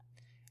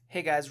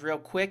Hey guys, real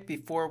quick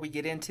before we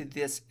get into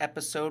this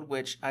episode,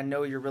 which I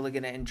know you're really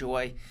going to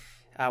enjoy,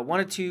 I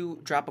wanted to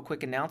drop a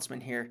quick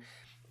announcement here.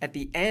 At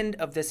the end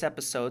of this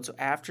episode, so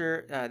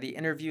after the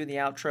interview and the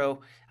outro,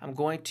 I'm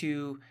going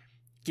to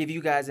give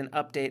you guys an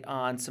update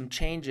on some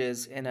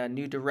changes in a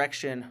new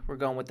direction we're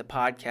going with the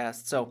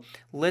podcast. So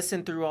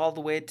listen through all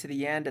the way to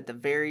the end. At the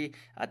very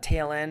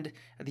tail end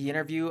of the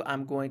interview,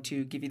 I'm going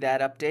to give you that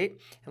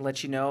update and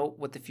let you know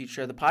what the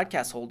future of the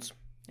podcast holds.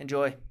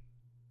 Enjoy.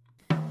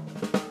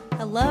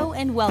 Hello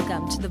and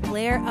welcome to the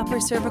Blair Upper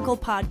Cervical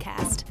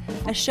Podcast,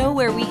 a show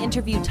where we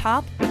interview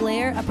top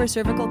Blair Upper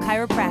Cervical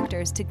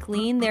chiropractors to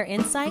glean their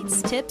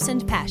insights, tips,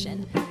 and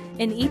passion.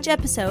 In each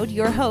episode,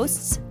 your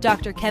hosts,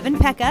 Dr. Kevin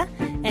Pekka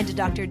and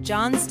Dr.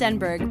 John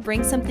Stenberg,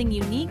 bring something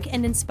unique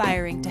and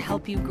inspiring to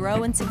help you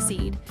grow and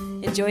succeed.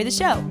 Enjoy the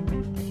show.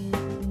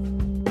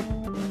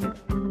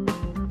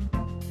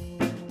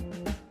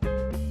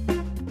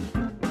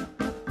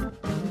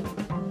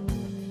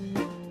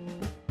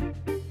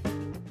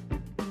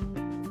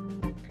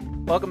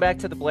 Welcome back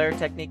to the Blair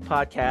Technique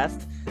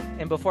Podcast.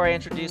 And before I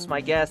introduce my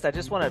guest, I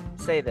just want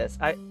to say this.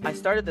 I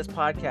started this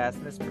podcast,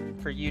 and this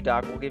for you,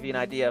 Doc, will give you an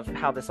idea of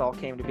how this all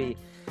came to be.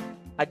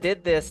 I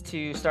did this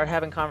to start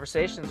having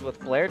conversations with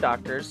Blair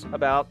doctors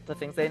about the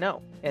things they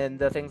know and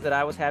the things that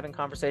I was having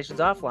conversations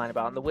offline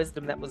about and the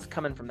wisdom that was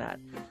coming from that.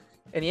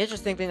 And the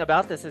interesting thing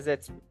about this is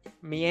it's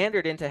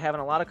meandered into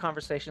having a lot of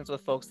conversations with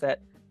folks that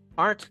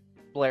aren't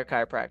Blair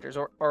chiropractors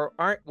or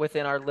aren't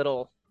within our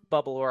little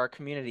bubble or our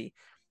community.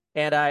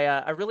 And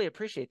I really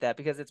appreciate that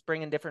because it's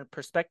bringing different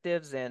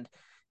perspectives and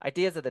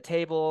ideas at the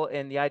table.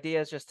 And the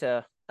idea is just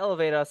to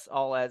elevate us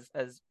all as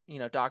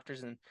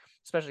doctors and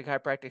especially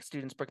chiropractic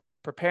students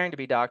preparing to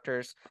be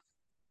doctors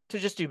to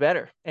just do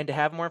better and to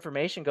have more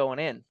information going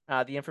in,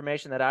 the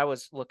information that I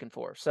was looking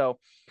for. So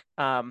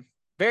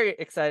very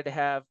excited to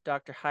have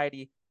Dr.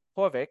 Heidi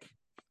Haavik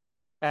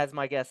as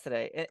my guest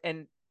today.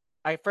 And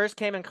I first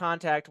came in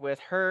contact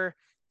with her,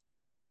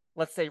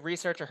 let's say,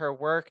 research or her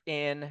work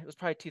it was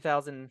probably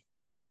 2014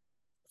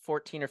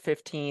 or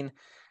 15,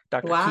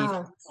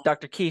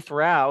 Dr. Keith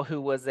Rao, who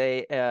was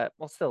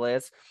still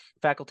is,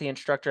 faculty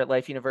instructor at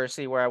Life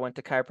University, where I went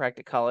to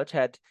chiropractic college,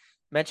 had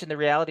mentioned the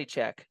reality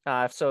check.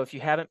 So if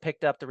you haven't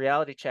picked up the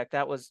reality check,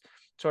 that was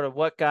sort of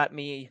what got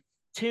me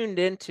tuned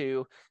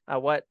into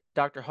what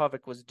Dr.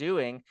 Haavik was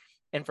doing.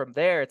 And from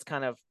there, it's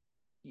kind of,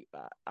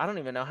 I don't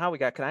even know how we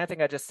got connected. I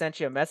think I just sent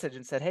you a message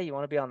and said, hey, you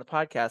want to be on the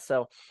podcast?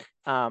 So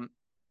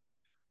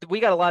we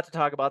got a lot to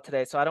talk about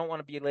today, so I don't want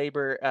to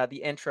belabor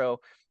the intro.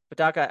 But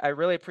Doc, I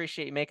really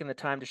appreciate you making the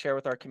time to share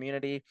with our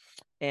community,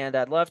 and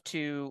I'd love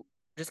to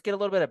just get a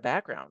little bit of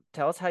background.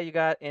 Tell us how you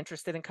got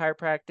interested in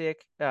chiropractic,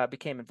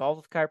 became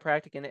involved with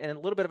chiropractic, and a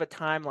little bit of a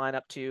timeline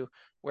up to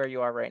where you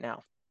are right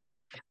now.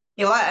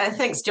 Yeah, well,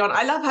 thanks, John.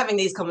 I love having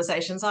these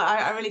conversations.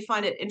 I really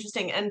find it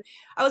interesting. And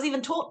I was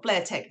even taught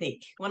Blair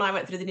technique when I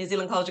went through the New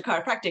Zealand College of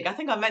Chiropractic. I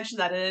think I mentioned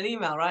that in an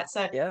email, right?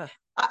 So yeah,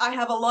 I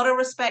have a lot of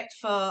respect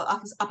for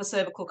upper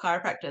cervical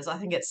chiropractors. I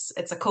think it's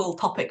a cool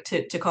topic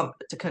to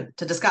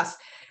discuss.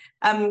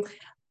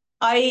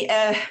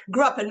 I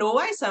grew up in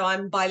Norway, so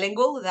I'm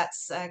bilingual.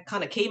 That's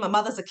kind of key. My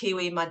mother's a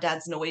Kiwi, my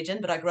dad's Norwegian,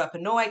 but I grew up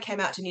in Norway,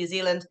 came out to New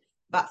Zealand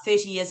about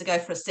 30 years ago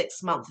for a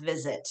 6-month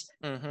visit.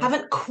 Mm-hmm.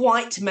 Haven't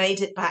quite made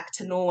it back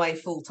to Norway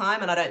full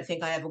time, and I don't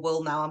think I ever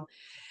will now.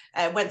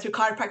 I went through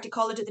chiropractic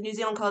college at the New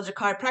Zealand College of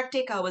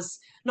Chiropractic. I was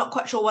not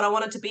quite sure what I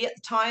wanted to be at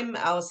the time.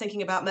 I was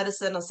thinking about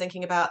medicine. I was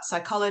thinking about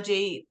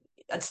psychology.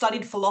 I'd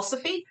studied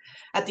philosophy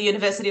at the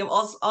University of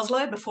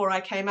Oslo before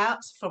I came out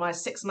for my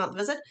 6-month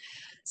visit.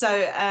 So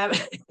I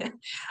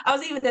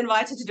was even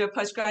invited to do a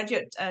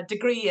postgraduate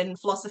degree in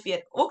philosophy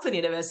at Auckland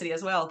University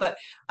as well. But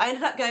I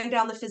ended up going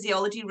down the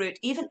physiology route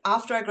even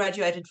after I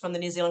graduated from the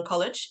New Zealand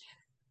College.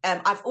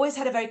 I've always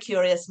had a very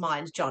curious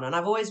mind, John, and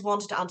I've always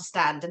wanted to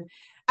understand. And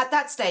at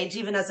that stage,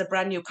 even as a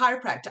brand new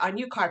chiropractor, I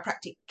knew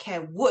chiropractic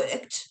care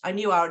worked. I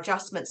knew our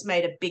adjustments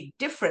made a big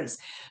difference,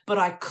 but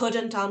I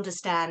couldn't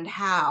understand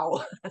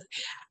how.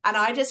 And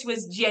I just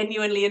was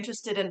genuinely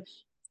interested in.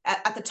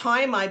 At the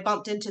time, I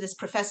bumped into this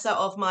professor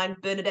of mine,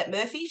 Bernadette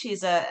Murphy.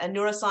 She's a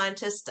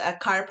neuroscientist, a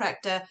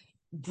chiropractor,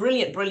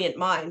 brilliant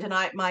mind. And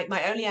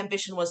my only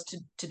ambition was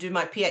to do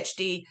my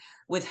PhD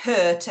with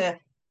her to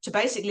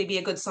basically be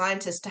a good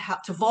scientist,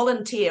 to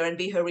volunteer and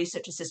be her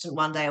research assistant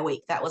one day a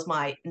week. That was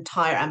my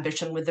entire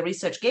ambition with the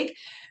research gig.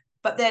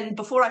 But then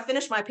before I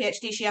finished my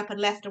PhD, she up and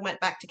left and went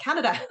back to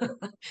Canada.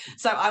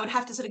 So I would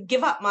have to sort of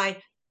give up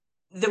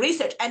the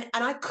research. And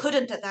I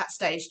couldn't at that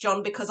stage,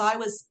 John, because I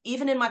was,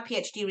 even in my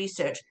PhD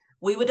research,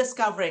 we were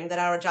discovering that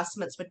our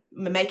adjustments were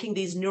making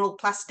these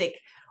neuroplastic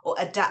or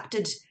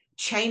adapted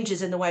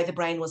changes in the way the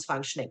brain was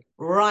functioning.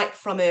 Right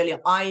from earlier,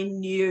 I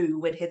knew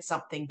we'd hit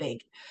something big.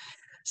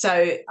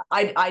 So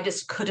I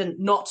just couldn't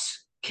not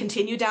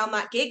continue down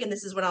that gig. And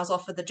this is when I was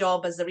offered the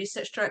job as the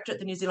research director at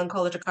the New Zealand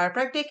College of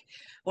Chiropractic,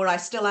 where I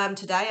still am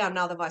today. I'm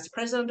now the vice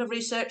president of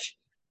research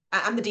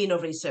and the dean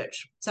of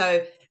research.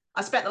 So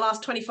I spent the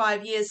last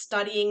 25 years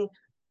studying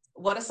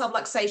what a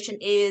subluxation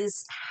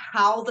is,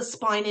 how the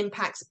spine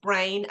impacts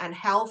brain and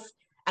health,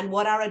 and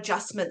what our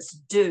adjustments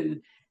do.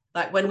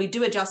 Like when we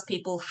do adjust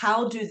people,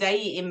 how do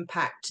they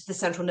impact the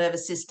central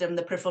nervous system,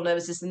 the peripheral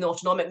nervous system, the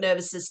autonomic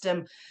nervous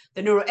system,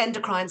 the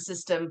neuroendocrine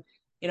system?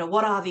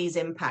 What are these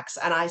impacts?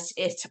 And I've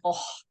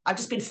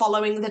just been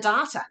following the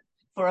data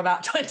for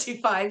about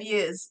 25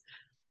 years.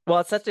 Well,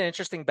 it's such an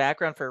interesting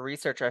background for a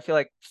researcher. I feel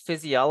like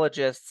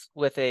physiologists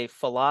with a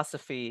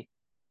philosophy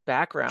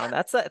background,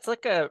 it's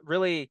like a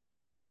really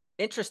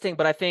interesting,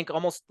 but I think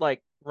almost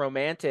like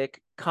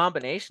romantic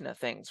combination of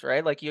things,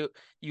 right? Like you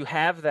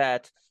have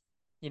that,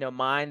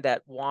 mind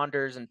that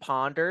wanders and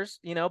ponders,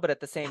 but at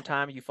the same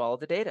time you follow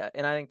the data.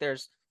 And I think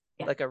there's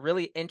like a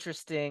really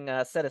interesting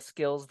set of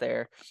skills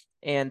there.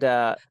 And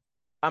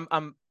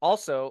I'm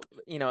also,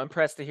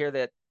 impressed to hear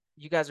that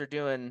you guys are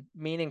doing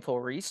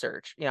meaningful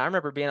research. I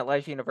remember being at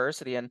Life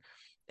University, and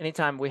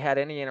anytime we had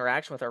any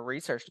interaction with our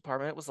research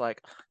department, it was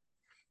like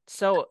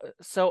so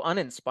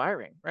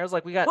uninspiring, right? It was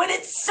like when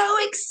it's so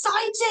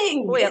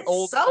exciting. we had It's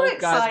old so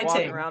guys walking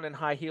exciting. around in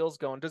high heels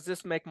going, "Does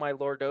this make my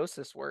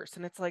lordosis worse?"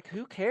 And it's like,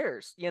 who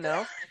cares,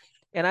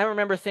 And I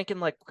remember thinking,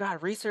 like,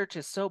 God, research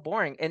is so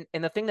boring.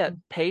 And the thing that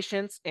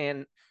patients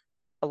and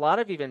a lot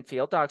of even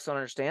field docs don't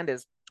understand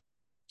is,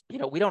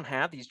 we don't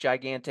have these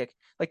gigantic,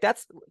 like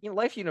that's,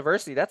 Life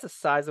University, No. that's a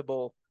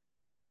sizable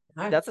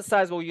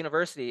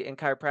university in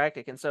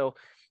chiropractic. And so,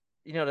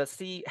 to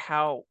see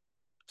how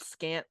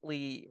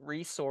scantily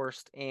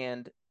resourced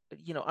and,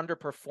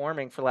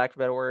 underperforming, for lack of a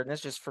better word, and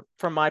it's just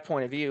from my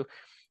point of view,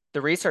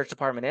 the research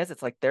department is,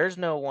 it's like there's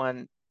no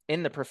one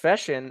in the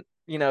profession,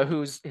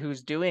 who's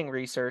doing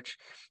research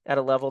at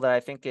a level that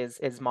I think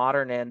is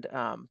modern and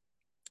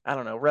I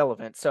don't know,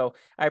 relevant. So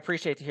I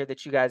appreciate to hear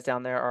that you guys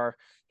down there are,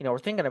 were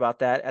thinking about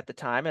that at the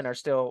time and are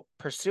still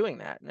pursuing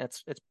that. And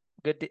it's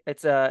good.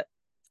 It's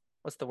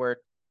what's the word?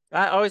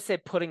 I always say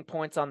putting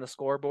points on the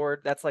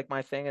scoreboard. That's like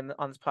my thing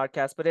on this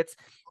podcast, but it's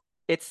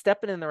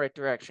stepping in the right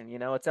direction.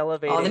 It's Oh,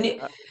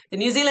 elevating. the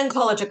New Zealand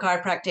College of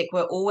Chiropractic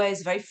were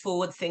always very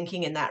forward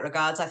thinking in that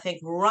regards. I think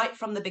right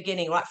from the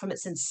beginning, right from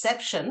its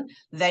inception,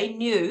 they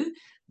knew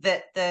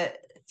that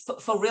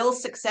for real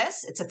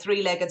success, it's a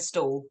three-legged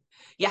stool.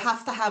 You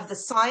have to have the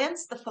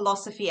science, the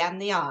philosophy,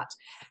 and the art,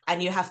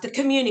 and you have to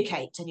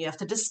communicate and you have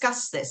to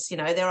discuss this.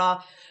 There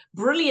are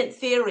brilliant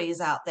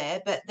theories out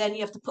there, but then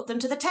you have to put them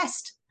to the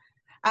test.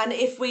 And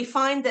if we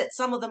find that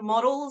some of the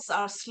models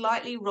are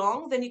slightly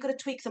wrong, then you've got to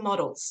tweak the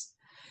models.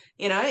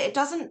 You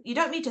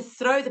don't need to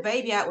throw the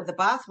baby out with the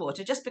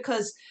bathwater just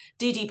because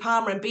DD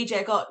Palmer and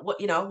BJ got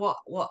what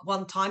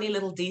one tiny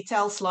little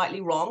detail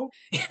slightly wrong.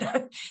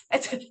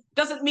 It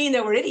doesn't mean they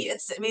were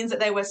idiots. It means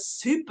that they were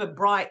super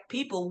bright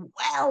people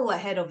well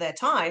ahead of their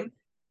time.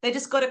 They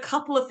just got a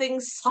couple of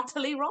things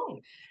subtly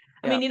wrong.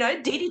 I Yeah.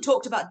 mean, Didi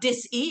talked about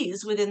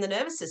dis-ease within the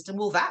nervous system.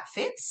 Well, that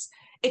fits.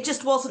 It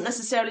just wasn't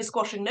necessarily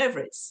squashing nerve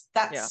roots.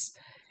 Yeah.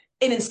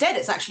 And instead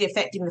it's actually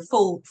affecting the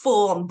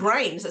full on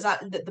brain. So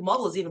the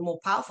model is even more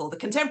powerful. The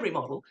contemporary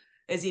model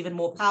is even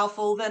more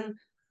powerful than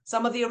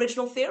some of the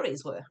original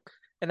theories were.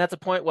 And that's a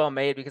point well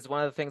made, because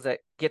one of the things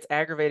that gets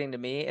aggravating to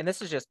me, and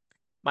this is just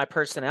my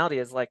personality,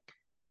 is like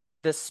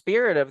the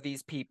spirit of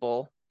these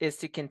people is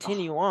to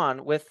continue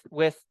on with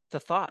the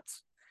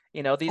thoughts.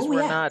 These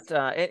were not,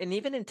 and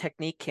even in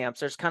technique camps,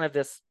 there's kind of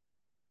this,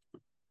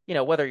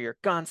 whether you're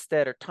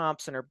Gonstead or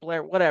Thompson or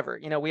Blair, whatever,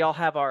 we all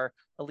have our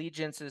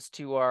allegiances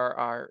to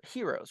our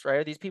heroes,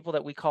 right? These people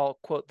that we call,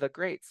 quote, the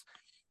greats.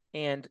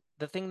 And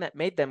the thing that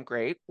made them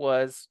great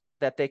was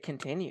that they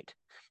continued,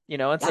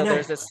 and so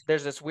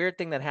there's this weird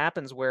thing that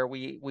happens where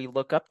we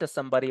look up to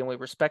somebody and we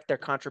respect their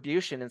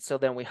contribution. And so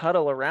then we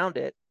huddle around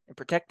it and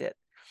protect it.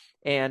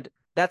 And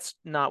that's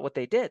not what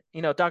they did.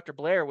 Dr.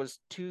 Blair was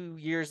 2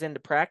 years into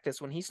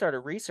practice when he started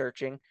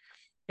researching.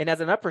 And as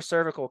an upper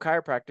cervical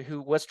chiropractor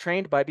who was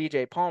trained by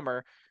BJ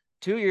Palmer,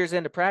 2 years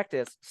into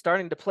practice,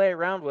 starting to play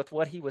around with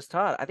what he was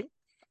taught, I think,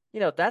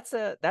 that's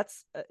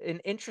an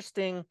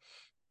interesting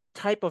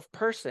type of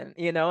person,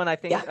 and I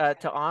think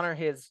to honor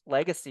his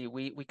legacy,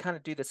 we kind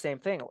of do the same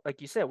thing.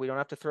 Like you said, we don't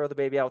have to throw the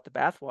baby out with the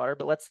bathwater,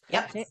 but let's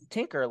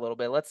tinker a little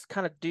bit. Let's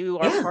kind of do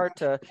our part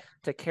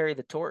to carry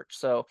the torch.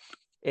 So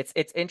it's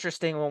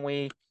interesting when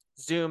we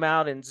zoom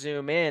out and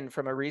zoom in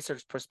from a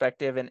research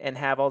perspective and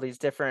have all these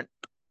different,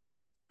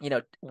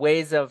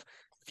 ways of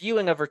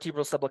viewing a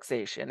vertebral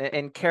subluxation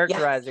and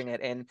characterizing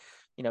it and,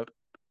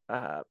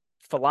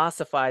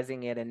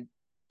 philosophizing it and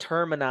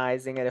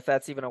terminizing it, if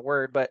that's even a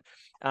word. But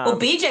well,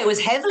 BJ was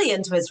heavily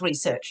into his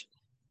research.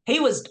 He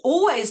was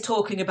always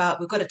talking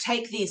about, we've got to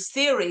take these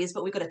theories,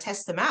 but we've got to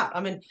test them out.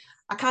 I mean,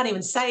 I can't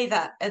even say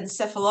that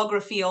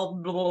encephalography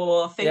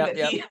or thing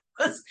he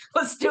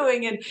was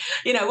doing in,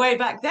 way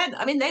back then.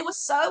 I mean, they were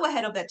so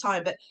ahead of their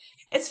time. But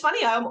it's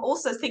funny, I'm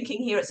also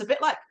thinking here, it's a bit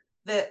like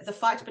the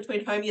fight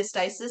between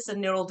homeostasis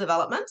and neural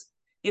development,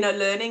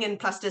 learning and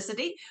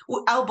plasticity.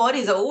 Our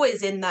bodies are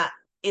always in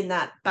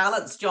that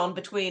balance, John,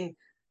 between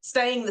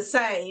staying the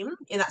same,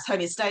 and that's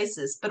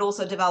homeostasis, but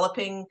also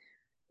developing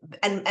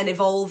and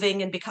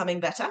evolving and becoming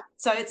better.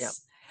 So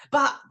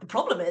but the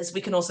problem is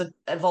we can also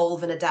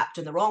evolve and adapt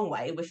in the wrong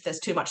way if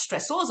there's too much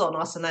stressors on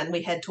us, and then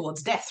we head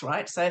towards death,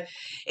 right? So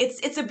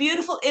it's a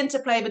beautiful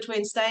interplay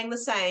between staying the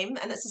same,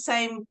 and it's the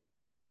same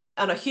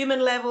on a human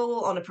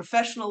level, on a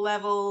professional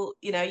level,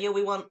 yeah,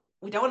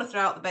 we don't want to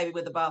throw out the baby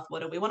with the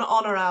bathwater. We want to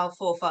honor our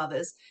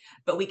forefathers,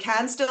 but we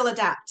can still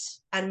adapt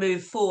and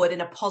move forward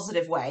in a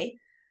positive way,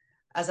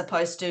 as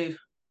opposed to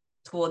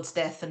towards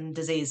death and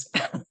disease.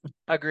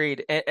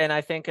 Agreed. And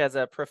I think as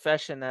a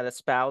profession that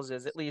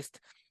espouses, at least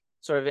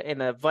sort of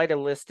in a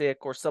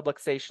vitalistic or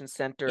subluxation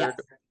centered,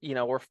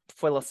 or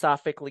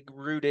philosophically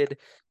rooted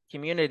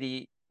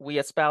community, we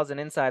espouse an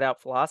inside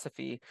out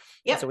philosophy.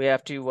 Yep. And so we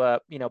have to,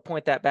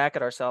 point that back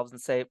at ourselves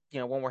and say,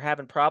 when we're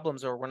having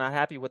problems or we're not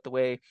happy with the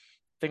way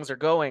things are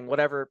going,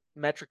 whatever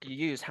metric you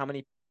use, how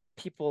many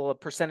people, a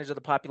percentage of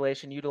the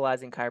population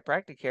utilizing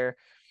chiropractic care,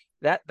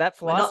 that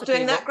philosophy. We're not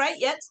doing that great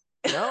yet.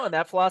 No, and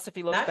that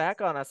philosophy looks No.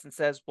 back on us and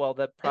says, well,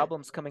 the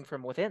problem's coming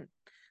from within,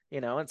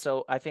 and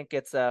so I think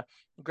it's a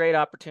great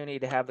opportunity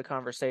to have the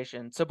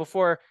conversation. So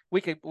before we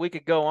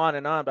could go on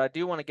and on, but I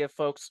do want to give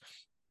folks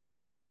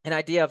an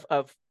idea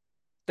of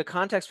the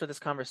context for this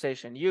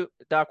conversation. You,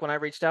 Doc, when I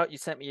reached out, you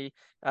sent me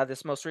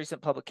this most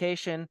recent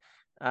publication.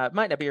 It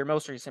might not be your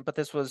most recent, but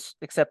this was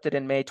accepted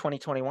in May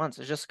 2021, so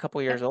it's just a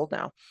couple years old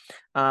now.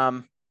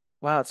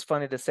 Wow, it's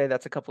funny to say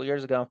that's a couple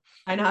years ago.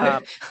 I know,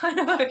 I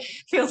know. It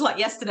feels like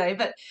yesterday,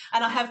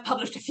 and I have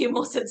published a few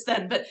more since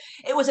then. But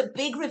it was a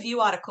big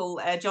review article,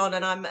 John,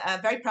 and I'm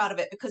very proud of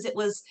it because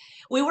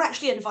we were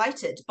actually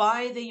invited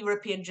by the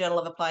European Journal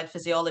of Applied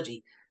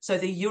Physiology. So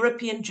the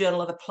European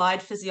Journal of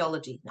Applied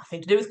Physiology,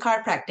 nothing to do with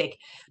chiropractic,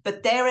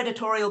 but their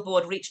editorial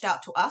board reached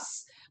out to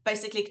us,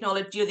 basically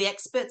acknowledged, you're the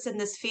experts in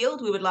this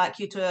field. We would like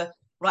you to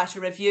write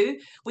a review.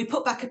 We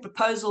put back a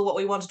proposal, what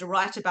we wanted to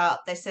write about.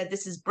 They said,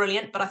 this is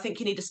brilliant, but I think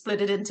you need to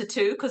split it into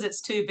two because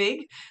it's too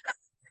big.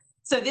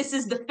 So this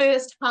is the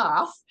first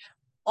half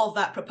of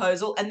that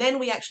proposal. And then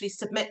we actually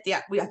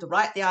we have to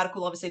write the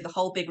article, obviously the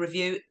whole big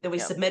review, then we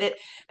submit it.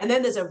 And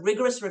then there's a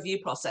rigorous review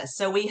process.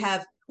 So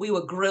we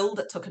were grilled.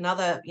 It took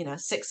another,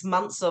 6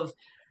 months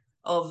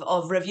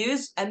of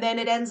reviews, and then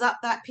it ends up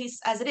that piece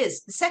as it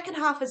is. The second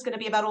half is going to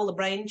be about all the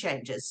brain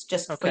changes,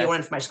 just for your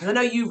information, because I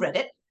know you read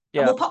it.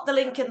 Yeah. And we'll pop the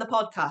link in the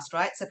podcast,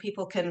 right? So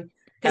people can,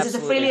 because it's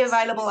a freely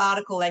available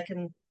article, they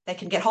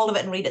can get hold of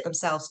it and read it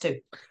themselves too.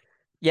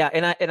 Yeah,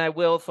 and I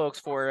will, folks,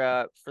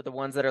 for the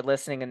ones that are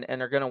listening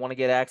and are going to want to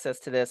get access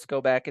to this, go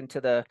back into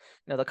the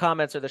the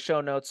comments or the show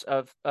notes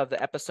of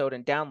the episode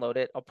and download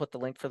it. I'll put the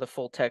link for the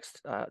full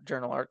text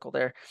journal article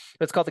there.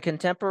 It's called The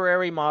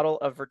Contemporary Model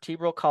of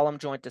Vertebral Column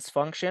Joint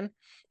Dysfunction: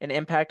 An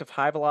Impact of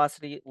High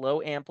Velocity,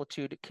 Low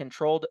Amplitude,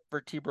 Controlled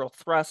Vertebral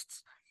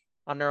Thrusts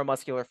on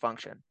Neuromuscular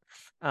Function.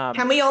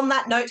 Can we, on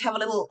that note, have a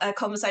little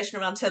conversation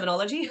around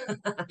terminology?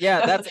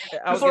 Yeah, that's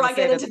before I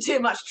get into too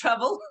much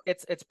trouble.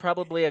 It's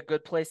probably a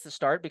good place to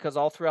start, because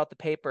all throughout the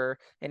paper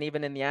and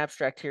even in the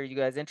abstract here, you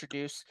guys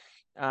introduce,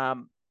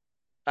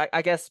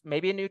 I guess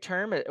maybe a new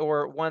term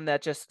or one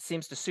that just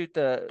seems to suit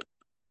the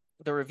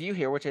review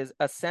here, which is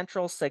a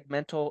central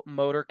segmental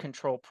motor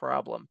control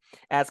problem,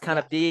 as kind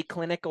of the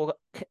clinical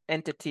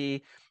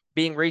entity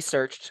being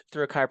researched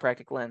through a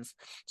chiropractic lens.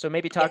 So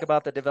maybe talk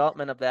about the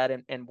development of that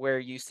and where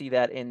you see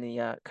that in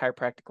the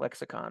chiropractic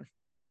lexicon.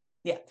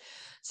 Yeah.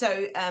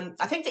 So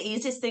I think the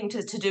easiest thing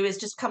to do is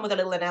just come with a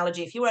little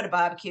analogy. If you were at a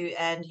barbecue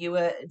and you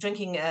were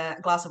drinking a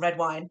glass of red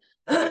wine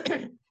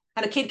and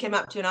a kid came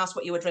up to you and asked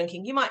what you were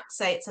drinking, you might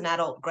say it's an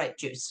adult grape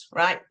juice,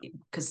 right?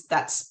 Because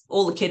that's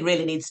all the kid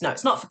really needs to know.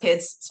 It's not for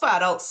kids, it's for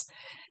adults.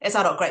 It's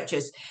adult grape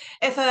juice.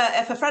 If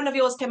a friend of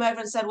yours came over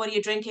and said, what are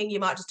you drinking? You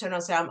might just turn around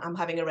and say, I'm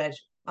having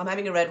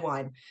a red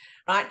wine,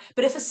 right?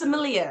 But if a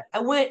sommelier,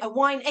 a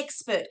wine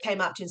expert came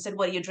up to you and said,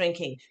 what are you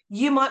drinking?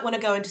 You might want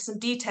to go into some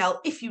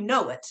detail if you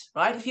know it,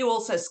 right? If you're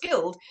also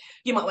skilled,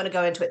 you might want to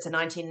go into it's a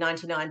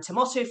 1999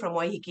 Tomato from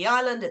Waiheke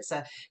Island. It's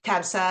a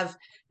Cab Sav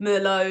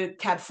Merlot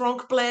Cab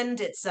Franc blend.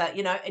 It's,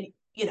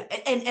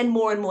 and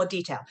more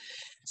detail.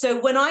 So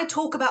when I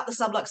talk about the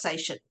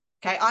subluxation,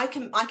 okay, I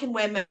can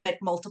wear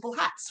multiple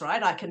hats,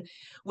 right? I can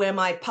wear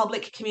my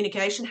public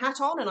communication hat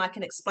on and I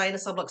can explain a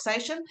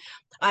subluxation.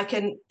 I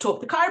can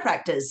talk to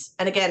chiropractors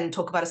and again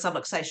talk about a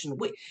subluxation.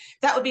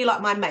 That would be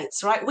like my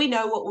mates, right? We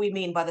know what we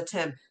mean by the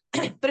term.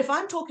 But if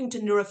I'm talking to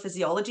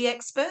neurophysiology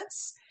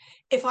experts,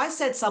 if I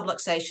said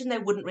subluxation, they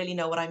wouldn't really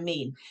know what I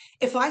mean.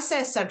 If I say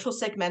a central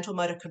segmental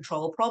motor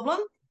control problem,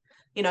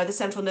 the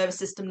central nervous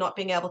system not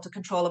being able to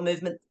control a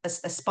movement, a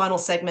spinal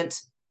segment,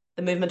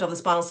 the movement of the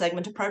spinal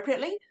segment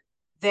appropriately,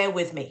 they're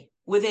with me.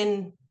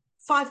 Within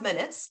 5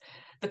 minutes,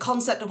 the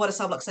concept of what a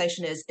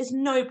subluxation is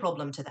no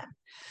problem to them.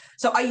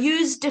 So I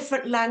use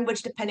different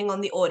language depending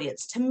on the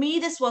audience. To me,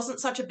 this wasn't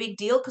such a big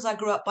deal because I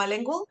grew up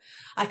bilingual.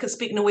 I could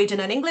speak Norwegian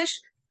and English,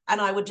 and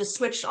I would just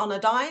switch on a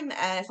dime.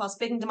 If I was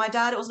speaking to my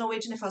dad, it was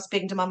Norwegian. If I was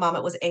speaking to my mum,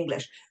 it was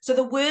English. So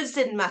the words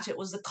didn't matter. It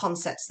was the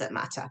concepts that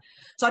matter.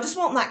 So I just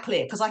want that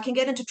clear because I can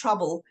get into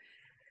trouble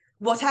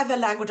whatever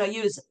language I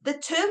use. The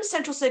term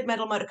central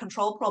segmental motor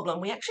control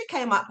problem, we actually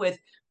came up with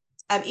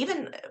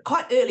even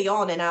quite early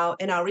on in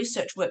our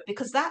research work,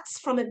 because that's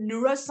from a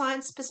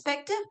neuroscience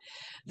perspective,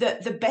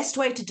 the best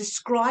way to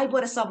describe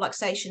what a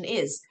subluxation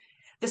is.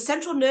 the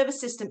central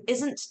nervous system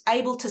isn't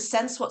able to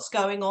sense what's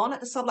going on at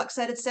the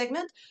subluxated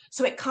segment,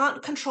 so it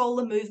can't control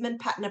the movement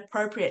pattern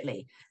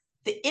appropriately.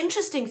 The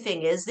interesting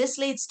thing is this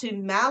leads to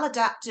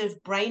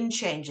maladaptive brain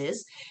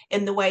changes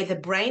in the way the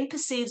brain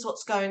perceives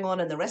what's going on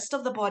in the rest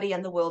of the body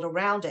and the world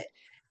around it.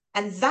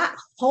 And that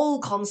whole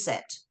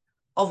concept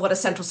of what a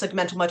central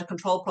segmental motor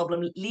control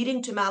problem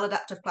leading to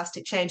maladaptive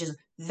plastic changes,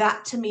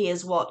 that to me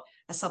is what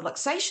a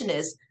subluxation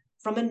is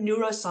from a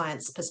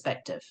neuroscience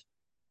perspective.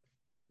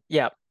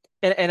 Yeah.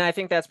 And I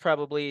think that's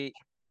probably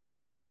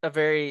a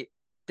very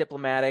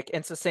diplomatic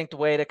and succinct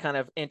way to kind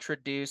of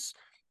introduce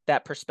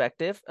that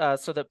perspective,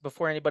 so that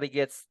before anybody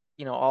gets,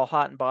 all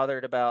hot and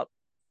bothered about,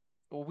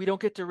 well, we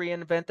don't get to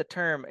reinvent the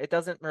term. It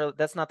doesn't really,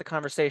 that's not the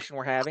conversation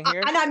we're having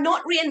here. And I'm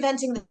not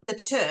reinventing the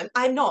term.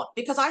 I'm not,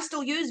 because I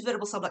still use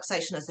vertebral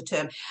subluxation as the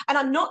term. And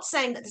I'm not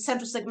saying that the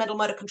central segmental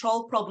motor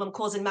control problem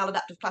causing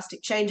maladaptive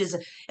plastic changes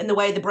in the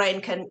way the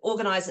brain can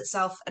organize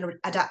itself and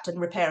adapt and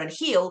repair and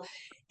heal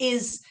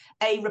is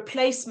a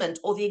replacement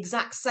or the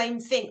exact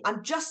same thing.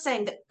 I'm just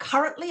saying that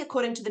currently,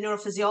 according to the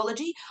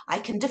neurophysiology, I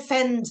can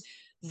defend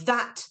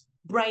that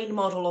brain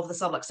model of the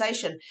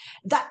subluxation.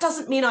 That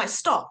doesn't mean I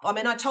stop. I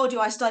mean, I told you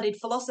I studied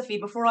philosophy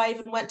before I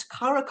even went to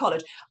chiro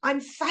college. I'm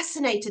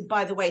fascinated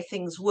by the way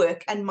things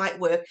work and might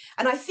work,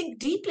 and I think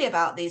deeply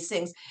about these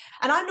things.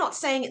 And I'm not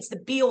saying it's the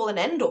be all and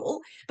end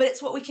all, but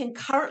it's what we can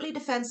currently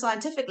defend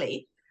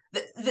scientifically.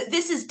 That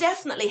this is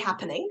definitely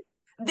happening.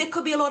 There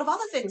could be a lot of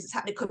other things that's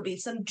happening. It could be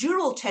some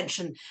dural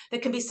tension. There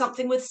can be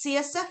something with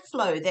CSF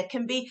flow. There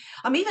can be,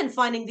 I'm even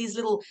finding these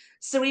little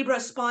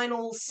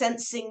cerebrospinal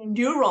sensing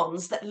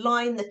neurons that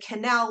line the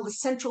canal, the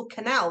central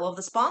canal of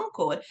the spinal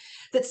cord,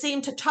 that seem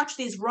to touch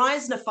these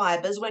Reisner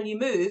fibers when you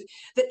move,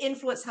 that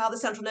influence how the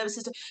central nervous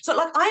system. So,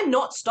 like, I'm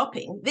not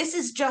stopping. This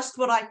is just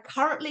what I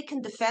currently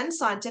can defend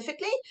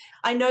scientifically.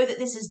 I know that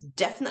this is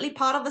definitely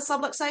part of the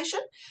subluxation,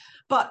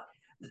 but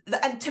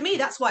and to me,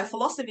 that's why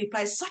philosophy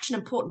plays such an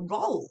important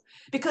role,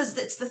 because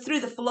it's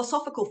through the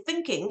philosophical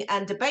thinking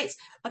and debates.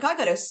 Like, I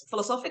go to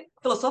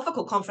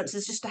philosophical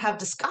conferences just to have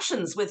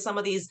discussions with some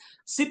of these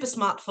super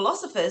smart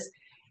philosophers,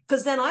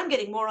 because then I'm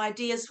getting more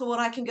ideas for what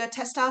I can go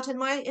test out in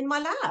my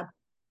lab.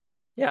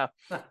 Yeah.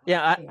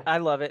 I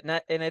love it.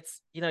 And it's,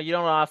 you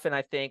don't often,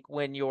 I think,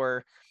 when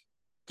you're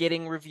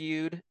getting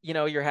reviewed,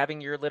 you're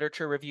having your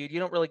literature reviewed, you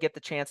don't really get the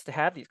chance to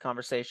have these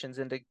conversations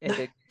and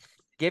to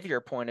give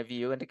your point of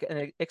view and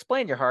to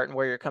explain your heart and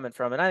where you're coming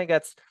from. And I think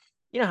that's,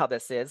 how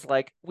this is.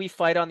 Like, we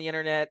fight on the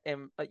internet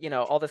and,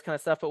 all this kind of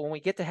stuff, but when we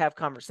get to have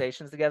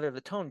conversations together, the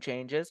tone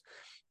changes.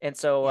 And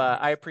so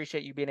I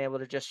appreciate you being able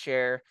to just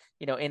share,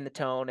 in the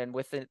tone and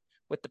with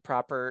the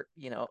proper,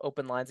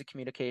 open lines of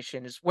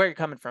communication is where you're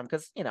coming from.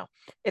 Because,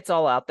 it's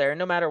all out there.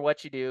 No matter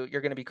what you do,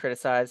 you're going to be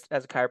criticized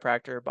as a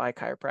chiropractor by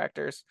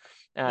chiropractors.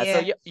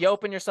 So you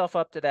open yourself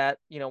up to that,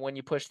 when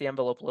you push the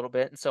envelope a little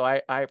bit. And so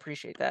I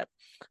appreciate that.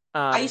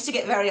 I used to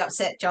get very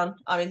upset, John.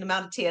 I mean, the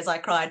amount of tears I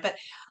cried, but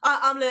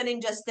I'm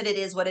learning just that it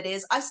is what it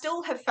is. I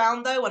still have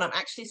found, though, when I'm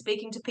actually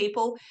speaking to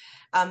people,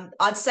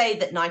 I'd say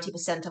that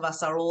 90% of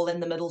us are all in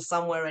the middle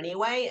somewhere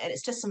anyway. And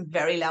it's just some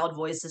very loud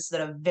voices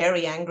that are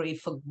very angry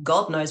for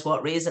God knows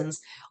what reasons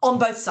on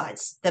both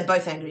sides. They're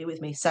both angry with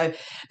me. So,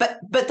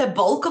 but the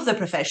bulk of the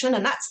profession,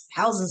 and that's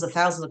thousands of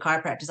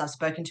chiropractors I've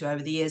spoken to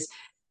over the years,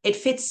 it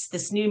fits,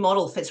 this new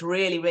model fits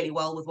really, really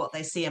well with what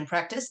they see in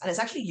practice, and it's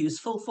actually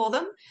useful for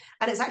them,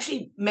 and it's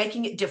actually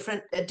making it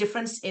a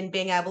difference in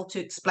being able to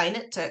explain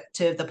it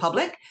to the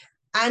public,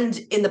 and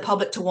in the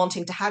public to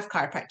wanting to have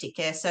chiropractic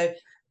care. So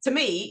to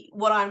me,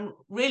 what I'm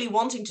really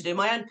wanting to do,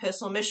 my own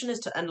personal mission, is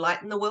to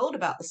enlighten the world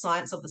about the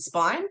science of the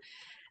spine.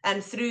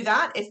 And through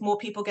that, if more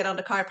people get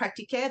under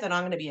chiropractic care, then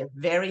I'm going to be a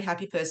very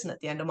happy person at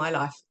the end of my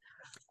life.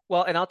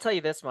 Well, and I'll tell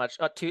you this much,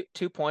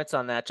 two points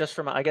on that, just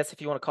from, I guess,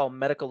 if you want to call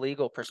medical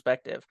legal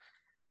perspective.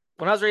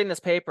 When I was reading this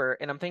paper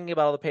and I'm thinking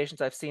about all the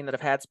patients I've seen that have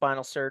had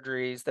spinal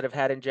surgeries, that have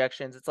had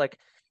injections, it's like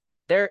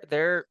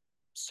their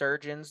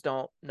surgeons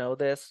don't know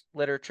this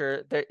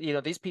literature.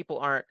 These people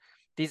aren't,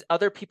 these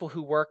other people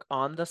who work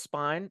on the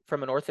spine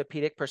from an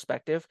orthopedic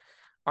perspective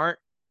aren't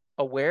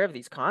aware of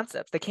these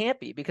concepts. They can't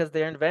be, because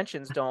their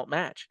inventions don't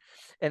match.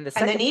 And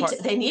they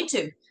need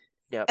to.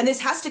 Yep. And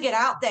this has to get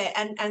out there,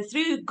 and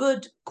through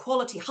good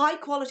quality, high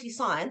quality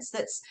science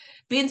that's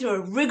been through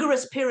a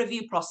rigorous peer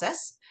review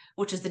process,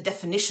 which is the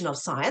definition of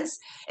science.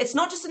 It's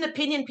not just an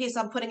opinion piece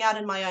I'm putting out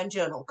in my own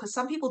journal, because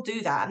some people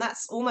do that, and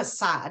that's almost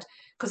sad,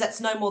 because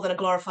that's no more than a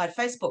glorified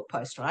Facebook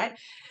post, right?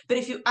 But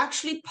if you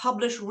actually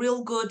publish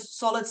real good,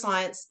 solid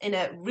science in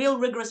a real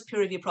rigorous peer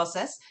review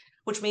process,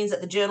 which means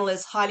that the journal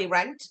is highly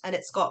ranked and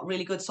it's got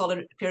really good,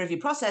 solid peer review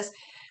process,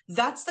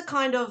 that's the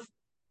kind of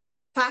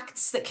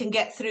facts that can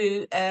get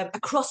through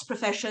across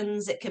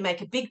professions. It can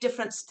make a big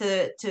difference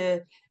to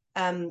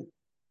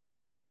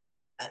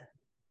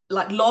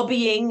like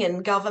lobbying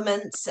and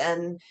governments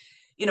and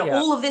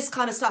all of this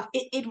kind of stuff.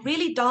 It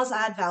really does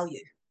add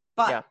value,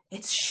 but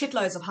it's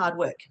shitloads of hard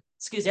work.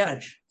 Excuse the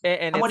French.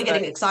 And what are you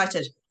getting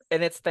excited?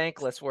 And it's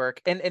thankless work.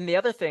 And the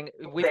other thing,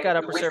 we've got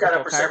upper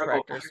cervical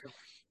chiropractors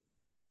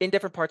in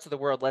different parts of the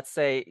world, let's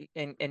say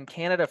in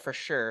Canada for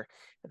sure,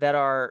 that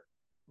are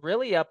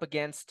really up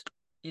against,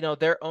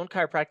 their own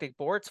chiropractic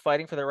boards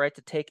fighting for the right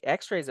to take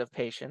x-rays of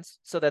patients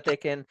so that they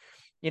can,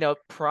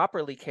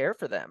 properly care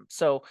for them.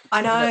 So, I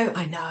you know, know,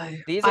 I know,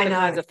 these are I the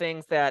kinds know. of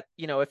things that,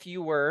 if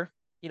you were,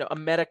 a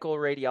medical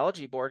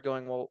radiology board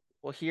going, well,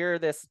 here,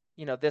 this,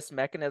 this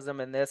mechanism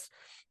and this,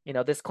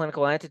 this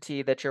clinical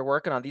entity that you're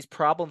working on, these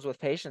problems with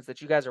patients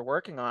that you guys are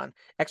working on,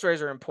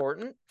 x-rays are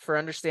important for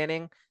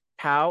understanding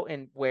how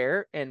and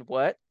where and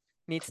what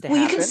needs to Well,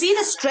 you can happen. see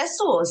the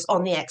stressors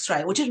on the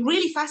X-ray, which is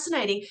really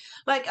fascinating.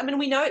 Like, I mean,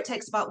 we know it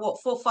takes about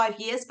what 4 or 5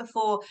 years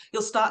before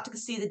you'll start to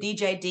see the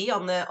DJD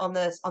on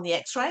the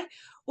X-ray.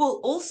 Well,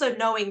 also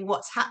knowing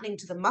what's happening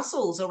to the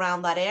muscles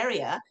around that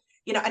area,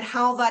 and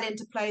how that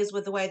interplays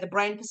with the way the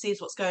brain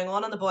perceives what's going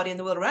on in the body and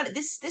the world around it.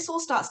 This all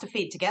starts to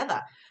feed together.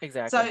 So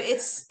Exactly.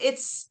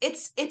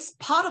 it's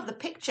part of the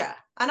picture,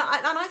 and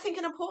I think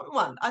an important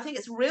one. I think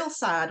it's real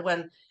sad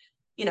when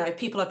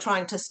people are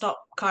trying to stop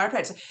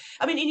chiropractic.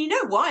 I mean, and you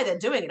know why they're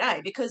doing it,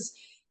 eh? Because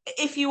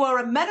if you are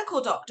a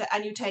medical doctor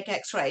and you take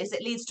x-rays,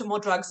 it leads to more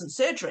drugs and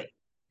surgery.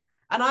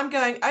 And I'm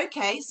going,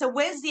 okay, so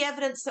where's the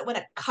evidence that when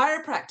a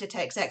chiropractor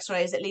takes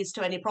x-rays, it leads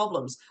to any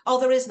problems? Oh,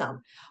 there is none.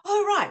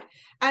 Oh, right.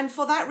 And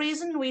for that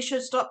reason, we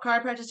should stop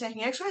chiropractors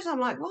taking x-rays? I'm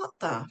like, what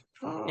the?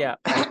 Yeah.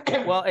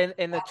 Well,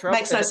 and the trouble,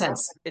 Makes no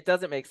sense. it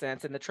doesn't make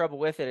sense. And the trouble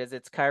with it is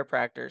it's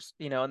chiropractors,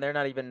 and they're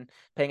not even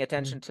paying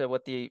attention to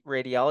what the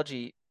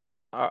radiology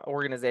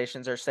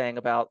organizations are saying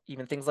about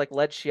even things like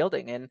lead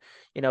shielding and,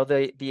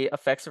 the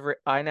effects of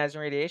ionizing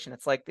radiation.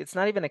 It's like, it's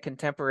not even a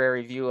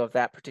contemporary view of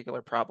that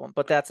particular problem,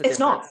 but that's a It's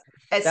different, not.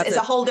 It's, that's it's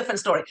a whole different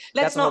story.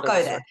 Let's that's a whole not go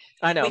different there.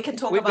 story. I We know can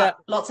talk we've about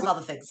got, lots of we,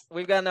 other things.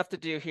 we've got enough to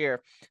do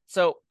here.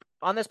 So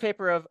on this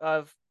paper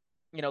of,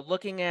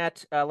 looking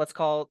at, let's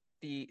call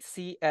the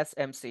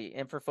CSMC,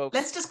 and for folks.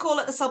 Let's just call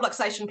it the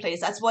subluxation, please.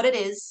 That's what it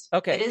is. It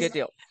Okay, is. good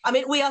deal. I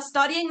mean, we are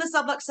studying the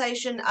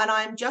subluxation, and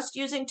I'm just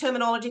using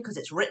terminology because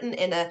it's written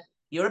in a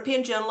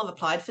European Journal of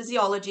Applied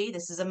Physiology.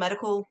 This is a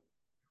medical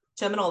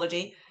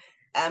terminology.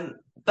 Um,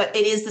 but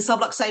it is the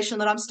subluxation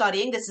that I'm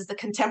studying. This is the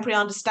contemporary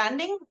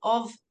understanding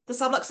of the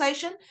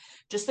subluxation,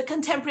 just the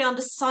contemporary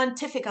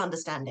scientific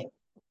understanding,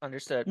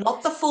 Understood.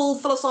 not the full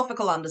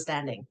philosophical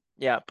understanding.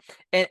 Yeah.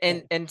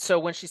 And so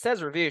when she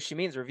says review, she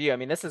means review. I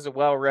mean, this is a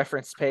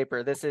well-referenced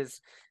paper. This is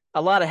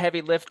a lot of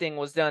heavy lifting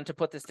was done to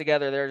put this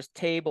together. There's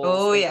tables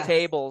Oh, and yeah.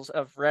 tables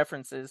of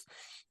references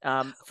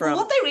Well, from.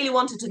 what they really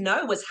wanted to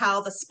know was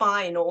how the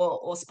spine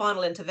or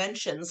spinal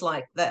interventions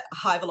like the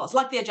high velocity,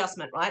 like the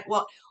adjustment, right?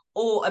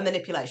 Or a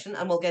manipulation,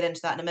 and we'll get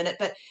into that in a minute.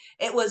 But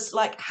it was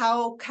like,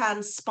 how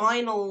can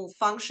spinal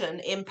function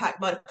impact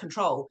motor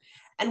control?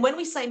 And when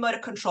we say motor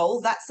control,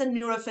 that's a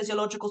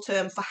neurophysiological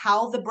term for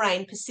how the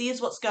brain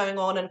perceives what's going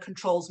on and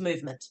controls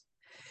movement.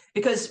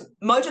 Because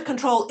motor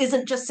control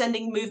isn't just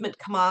sending movement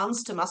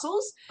commands to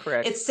muscles,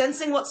 Correct. it's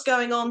sensing what's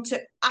going on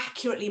to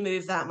accurately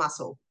move that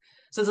muscle.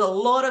 So there's a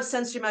lot of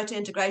sensory motor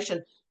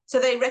integration. So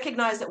they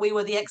recognized that we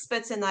were the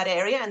experts in that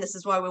area, and this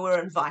is why we were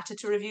invited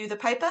to review the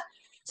paper.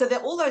 So there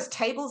are all those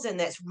tables in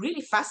there. It's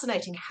really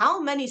fascinating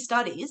how many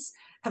studies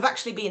have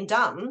actually been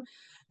done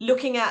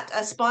looking at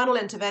a spinal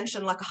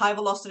intervention like a high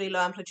velocity,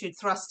 low amplitude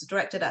thrust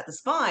directed at the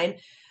spine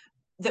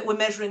that were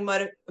measuring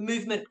motor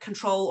movement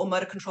control or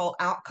motor control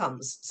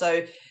outcomes.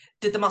 So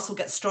did the muscle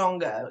get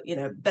stronger,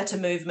 better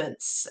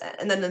movements?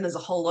 And then there's a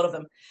whole lot of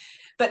them.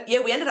 But yeah,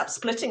 we ended up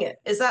splitting it.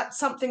 Is that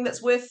something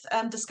that's worth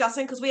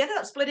discussing? Because we ended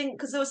up splitting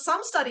because there were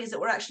some studies that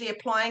were actually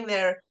applying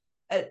their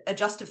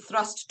adjustive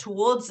thrust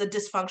towards a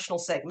dysfunctional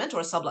segment or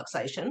a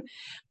subluxation,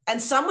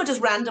 and some were just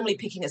randomly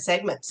picking a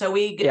segment. So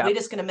we're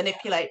just going to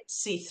manipulate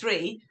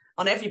C3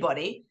 on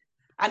everybody.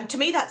 And to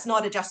me, that's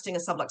not adjusting a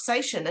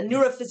subluxation. And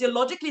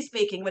neurophysiologically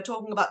speaking, we're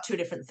talking about two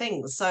different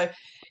things. So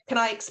can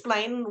I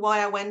explain why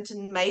I went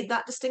and made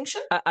that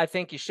distinction? I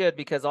think you should,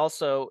 because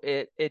also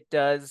it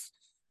does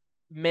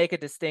make a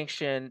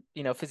distinction,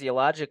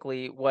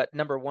 physiologically, what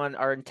number one,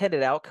 our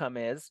intended outcome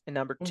is, and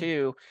number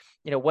two,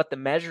 what the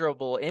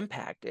measurable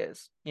impact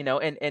is,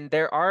 and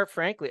there are,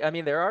 frankly, I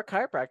mean, there are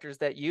chiropractors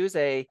that use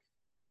a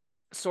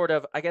sort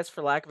of, I guess,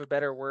 for lack of a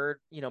better word,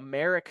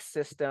 Merrick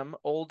system,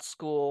 old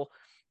school.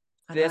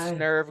 This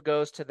nerve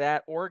goes to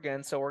that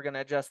organ, so we're going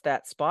to adjust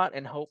that spot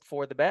and hope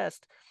for the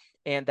best.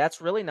 And that's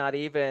really not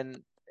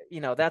even,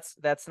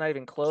 that's not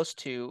even close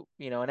to,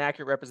 an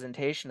accurate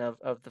representation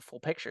of the full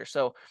picture.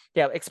 So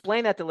yeah,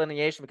 explain that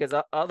delineation, because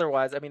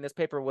otherwise, I mean, this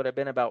paper would have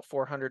been about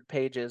 400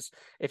 pages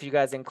if you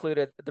guys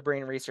included the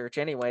brain research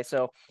anyway.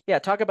 So yeah,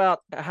 talk about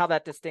how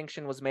that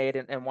distinction was made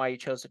and why you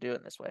chose to do it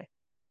in this way.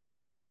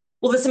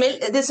 Well,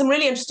 there's some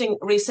really interesting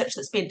research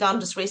that's been done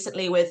just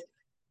recently with,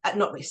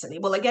 not recently,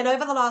 well, again,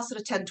 over the last sort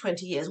of 10,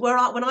 20 years,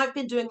 when I've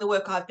been doing the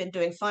work I've been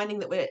doing, finding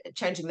that we're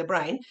changing the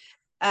brain,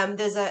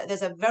 there's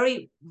a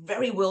very,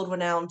 very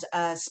world-renowned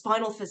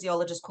spinal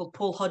physiologist called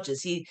Paul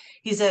Hodges.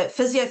 He's a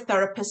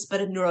physiotherapist,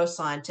 but a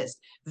neuroscientist,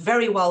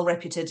 very well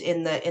reputed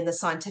in the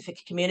scientific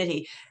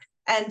community.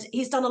 And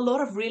he's done a lot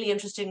of really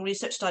interesting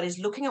research studies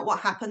looking at what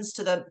happens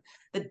to the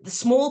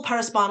small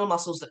paraspinal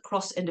muscles that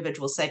cross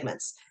individual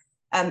segments.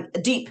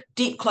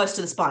 deep close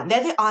to the spine.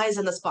 They're the eyes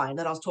in the spine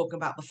that I was talking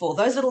about before.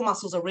 Those little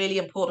muscles are really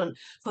important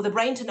for the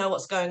brain to know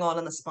what's going on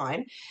in the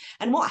spine.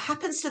 And what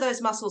happens to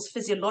those muscles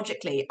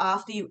physiologically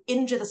after you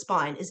injure the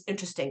spine is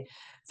interesting.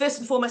 First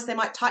and foremost, they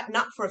might tighten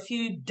up for a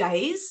few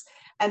days,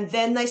 and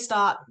then they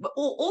start,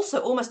 also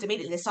almost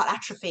immediately, they start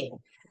atrophying.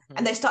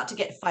 And they start to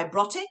get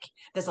fibrotic.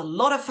 There's a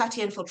lot of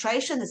fatty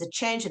infiltration. There's a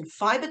change in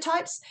fiber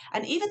types.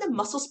 And even the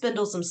muscle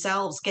spindles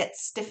themselves get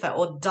stiffer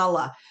or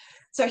duller.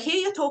 So here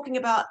you're talking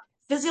about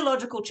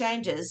physiological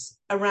changes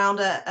around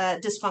a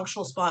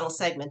dysfunctional spinal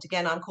segment.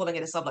 Again, I'm calling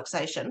it a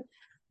subluxation.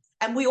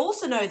 And we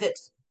also know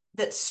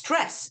that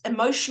stress,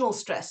 emotional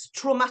stress,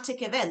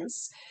 traumatic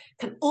events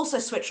can also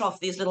switch off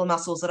these little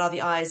muscles that are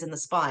the eyes and the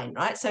spine,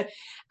 right? So,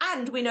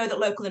 and we know that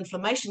local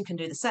inflammation can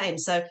do the same.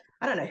 So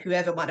I don't know,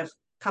 whoever might have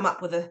come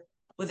up with a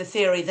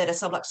theory that a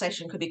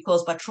subluxation could be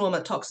caused by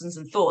trauma, toxins,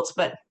 and thoughts,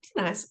 but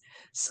it's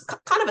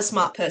kind of a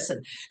smart person,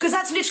 because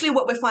that's literally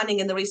what we're finding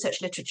in the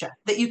research literature,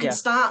 that you can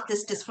start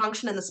this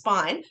dysfunction in the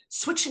spine,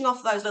 switching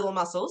off those little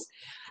muscles,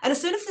 and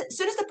as soon as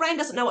the brain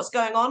doesn't know what's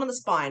going on in the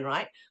spine,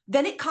 right,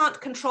 then it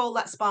can't control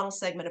that spinal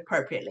segment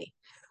appropriately,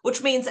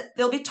 which means that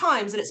there'll be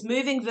times that it's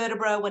moving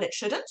vertebra when it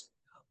shouldn't,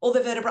 or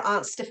the vertebra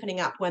aren't stiffening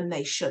up when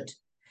they should.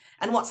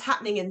 And what's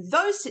happening in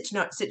those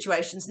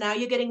situations, now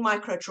you're getting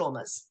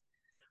microtraumas,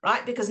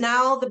 right? Because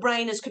now the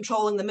brain is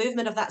controlling the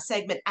movement of that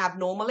segment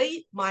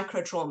abnormally,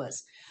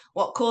 microtraumas.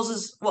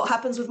 What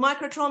happens with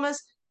microtraumas?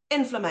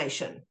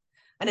 Inflammation.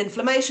 And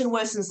inflammation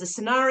worsens the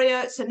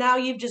scenario. So now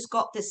you've just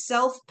got this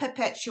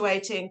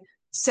self-perpetuating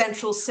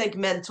central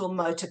segmental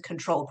motor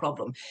control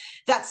problem.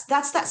 That's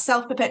that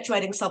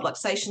self-perpetuating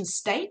subluxation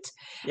state.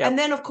 Yep. And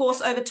then, of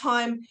course, over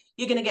time,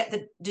 you're going to get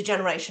the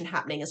degeneration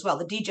happening as well,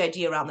 the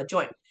DJD around the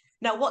joint.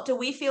 Now, what do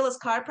we feel as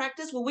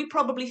chiropractors? Well, we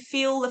probably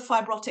feel the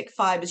fibrotic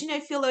fibers,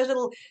 feel those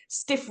little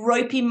stiff,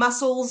 ropey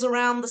muscles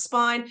around the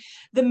spine.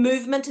 The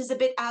movement is a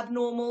bit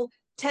abnormal,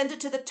 tender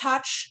to the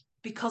touch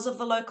because of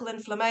the local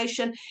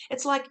inflammation.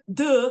 It's like,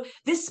 duh,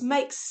 this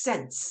makes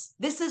sense.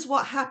 This is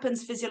what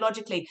happens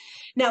physiologically.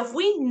 Now, if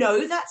we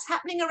know that's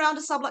happening around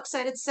a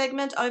subluxated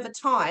segment over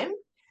time,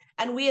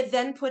 and we are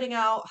then putting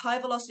our high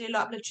velocity low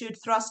amplitude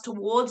thrust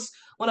towards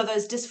one of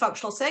those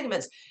dysfunctional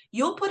segments,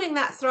 you're putting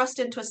that thrust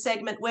into a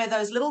segment where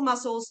those little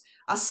muscles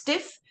are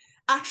stiff,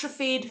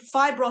 atrophied,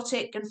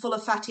 fibrotic, and full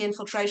of fatty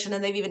infiltration,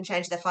 and they've even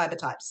changed their fiber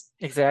types.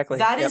 Exactly.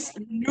 That is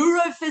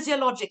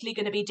neurophysiologically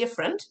going to be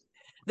different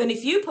than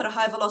if you put a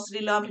high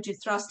velocity low amplitude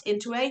thrust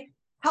into a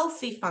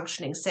healthy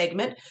functioning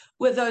segment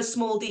where those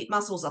small deep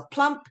muscles are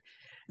plump,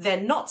 they're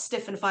not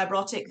stiff and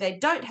fibrotic, they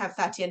don't have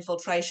fatty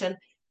infiltration.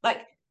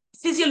 Like,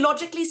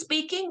 physiologically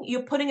speaking,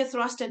 you're putting a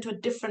thrust into a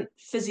different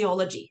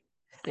physiology.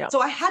 Yeah. So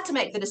I had to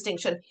make the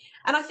distinction.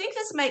 And I think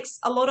this makes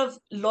a lot of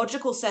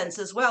logical sense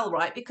as well,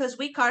 right? Because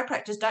we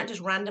chiropractors don't just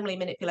randomly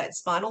manipulate the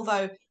spine,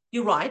 although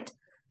you're right,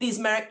 these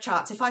Merrick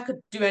charts, if I could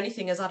do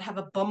anything, is I'd have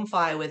a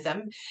bonfire with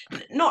them.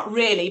 Not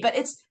really, but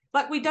it's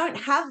like we don't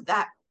have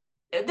that.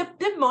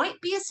 There might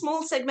be a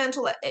small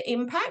segmental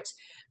impact,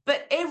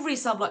 but every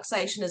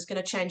subluxation is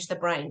going to change the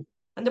brain.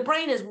 And the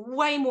brain is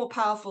way more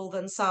powerful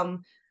than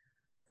some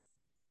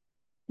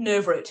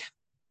nerve root,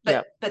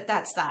 but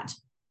that's that.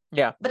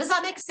 Yeah. But does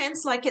that make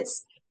sense? Like,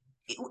 it's,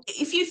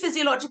 if you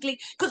physiologically,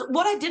 because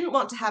what I didn't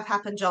want to have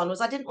happen, John, was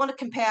I didn't want to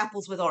compare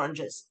apples with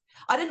oranges.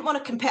 I didn't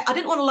want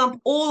to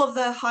lump all of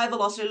the high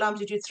velocity low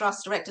amplitude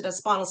thrust directed at a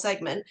spinal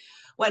segment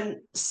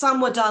when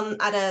some were done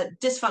at a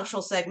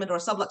dysfunctional segment or a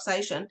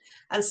subluxation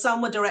and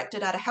some were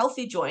directed at a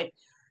healthy joint.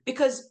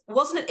 Because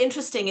wasn't it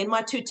interesting, in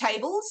my two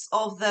tables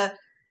of the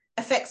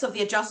effects of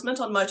the adjustment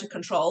on motor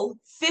control,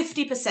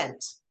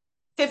 50%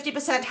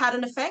 had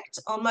an effect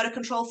on motor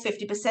control,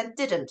 50%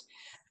 didn't.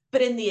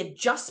 But in the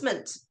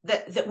adjustment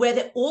that where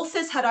the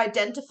authors had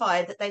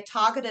identified that they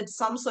targeted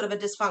some sort of a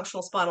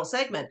dysfunctional spinal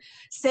segment,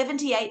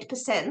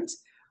 78%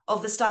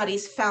 of the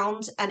studies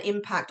found an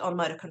impact on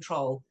motor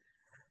control.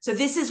 So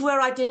this is where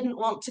I didn't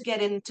want to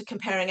get into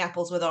comparing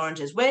apples with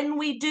oranges. When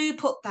we do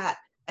put that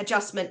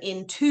adjustment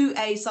into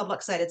a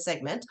subluxated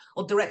segment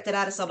or directed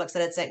at a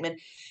subluxated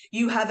segment,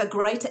 you have a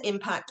greater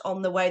impact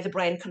on the way the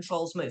brain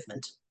controls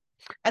movement.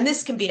 And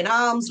this can be in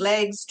arms,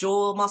 legs,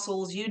 jaw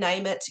muscles, you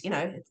name it,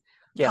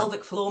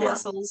 pelvic floor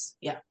muscles.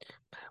 Yeah.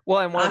 Well,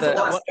 and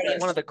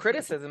one of the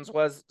criticisms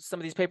was some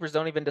of these papers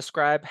don't even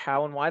describe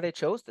how and why they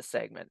chose the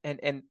segment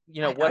and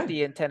what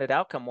the intended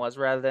outcome was,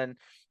 rather than,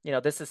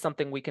 this is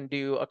something we can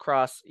do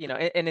across,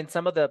 and in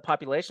some of the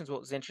populations, what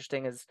was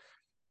interesting is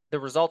the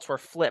results were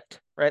flipped,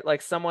 right?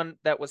 Like someone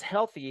that was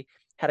healthy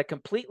had a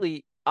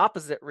completely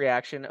opposite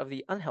reaction of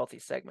the unhealthy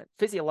segment.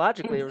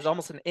 Physiologically, there was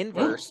almost an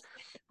inverse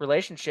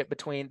relationship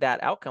between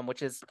that outcome,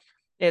 which is,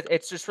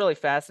 it's just really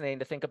fascinating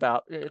to think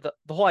about the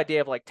whole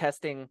idea of like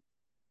testing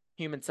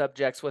human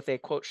subjects with a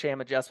quote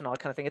sham adjustment, all that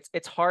kind of thing.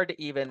 It's hard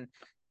to even,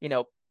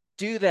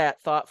 do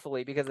that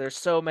thoughtfully because there's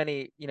so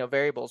many,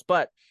 variables.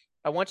 But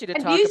I want you to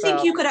talk about. Do you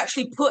think you could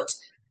actually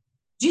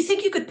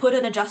put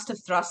an adjustive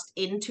thrust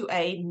into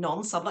a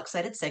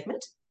non-subluxated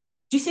segment?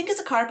 Do you think as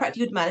a chiropractor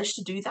you'd manage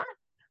to do that?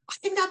 I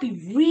think that'd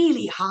be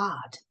really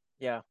hard.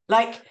 Yeah.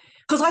 Like,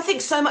 because I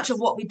think so much of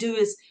what we do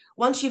is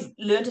once you've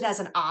learned it as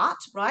an art,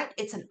 right?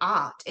 It's an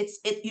art.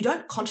 You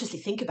don't consciously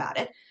think about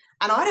it.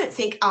 And I don't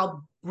think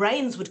our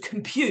brains would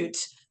compute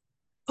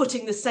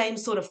putting the same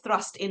sort of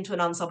thrust into an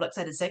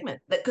unsubluxated segment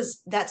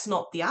because that's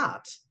not the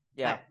art.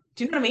 Yeah.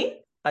 Do you know what I mean?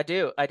 I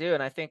do.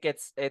 And I think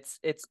it's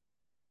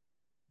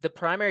the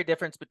primary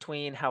difference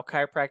between how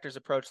chiropractors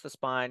approach the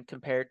spine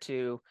compared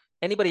to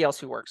anybody else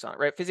who works on it,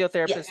 right?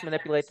 Physiotherapists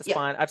manipulate the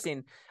spine. I've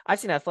seen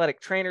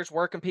athletic trainers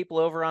working people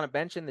over on a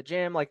bench in the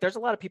gym. Like there's a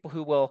lot of people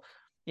who will,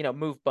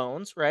 move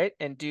bones, right?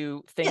 And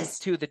do things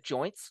to the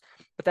joints,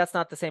 but that's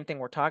not the same thing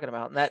we're talking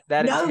about. And that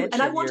no, intention,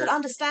 and I wanted to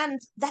understand,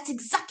 that's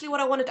exactly what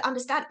I wanted to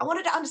understand. I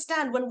wanted to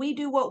understand when we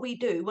do what we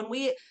do, when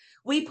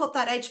we put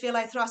that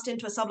HVLA thrust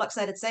into a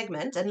subluxated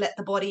segment and let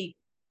the body,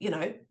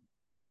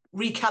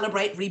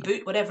 recalibrate,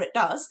 reboot, whatever it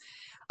does.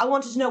 I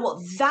wanted to know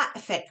what that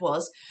effect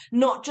was,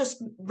 not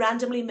just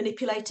randomly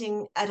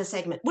manipulating at a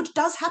segment, which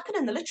does happen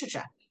in the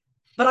literature.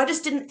 But I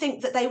just didn't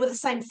think that they were the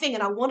same thing,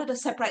 and I wanted to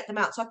separate them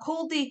out. So I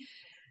called the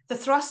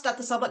thrust at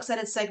the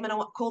subluxated segment,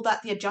 I called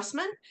that the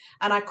adjustment,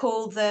 and I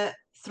called the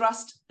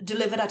thrust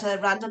delivered at a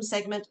random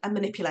segment a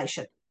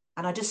manipulation.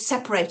 And I just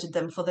separated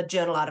them for the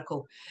journal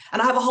article. And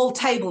I have a whole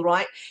table,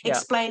 right,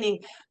 explaining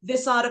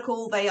this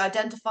article, they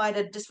identified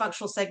a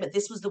dysfunctional segment.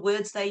 This was the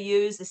words they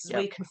used. This is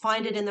where you can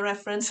find it in the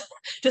reference.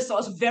 Just so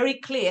it was very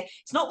clear.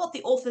 It's not what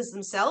the authors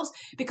themselves,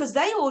 because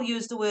they all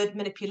use the word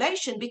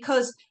manipulation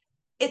because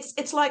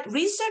it's like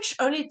research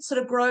only sort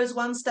of grows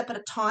one step at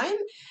a time,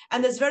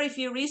 and there's very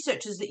few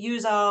researchers that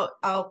use our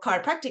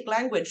chiropractic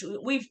language.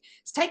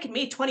 It's taken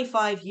me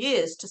 25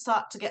 years to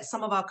start to get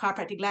some of our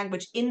chiropractic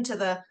language into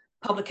the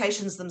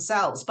publications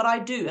themselves, but I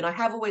do, and I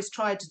have always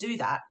tried to do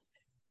that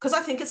because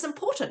I think it's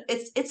important.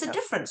 It's a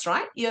difference,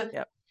 right?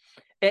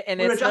 And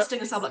we're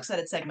adjusting a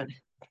subluxated segment,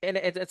 and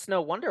it's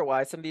no wonder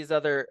why some of these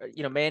other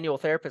manual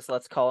therapists,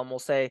 let's call them, will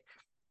say,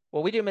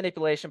 well, we do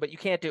manipulation, but you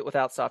can't do it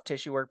without soft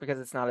tissue work because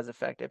it's not as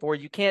effective, or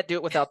you can't do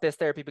it without this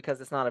therapy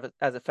because it's not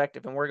as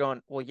effective. And we're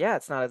going, well, yeah,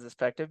 it's not as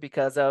effective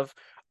because of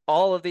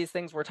all of these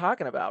things we're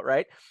talking about,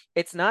 right?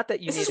 It's not that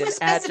you need an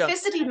adjunct.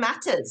 Specificity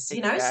matters,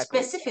 Exactly.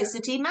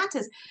 Specificity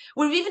matters.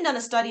 We've even done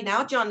a study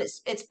now, John.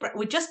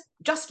 We're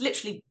just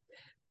literally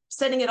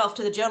sending it off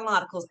to the journal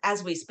articles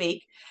as we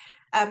speak,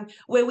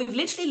 where we've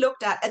literally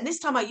looked at, and this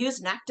time I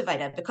used an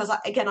activator because,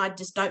 I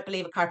just don't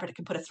believe a chiropractor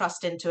can put a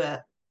thrust into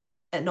a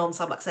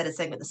non-subluxated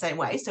segment the same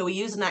way. So we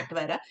use an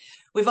activator.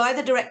 We've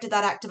either directed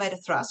that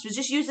activator thrust, we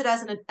just use it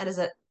as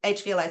an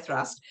HVLA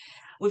thrust.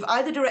 We've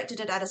either directed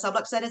it at a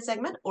subluxated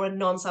segment or a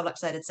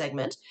non-subluxated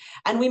segment,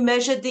 and we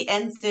measured the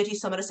N30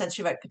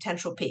 somatosensory evoked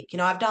potential peak.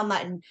 I've done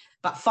that in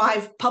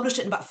published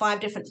it in about 5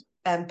 different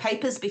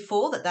papers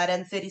before, that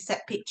N30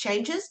 set peak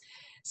changes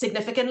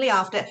significantly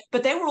after,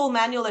 but they were all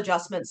manual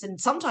adjustments, and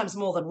sometimes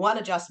more than one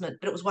adjustment,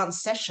 but it was one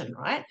session,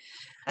 right?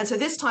 And so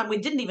this time we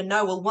didn't even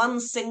know, well, one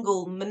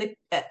single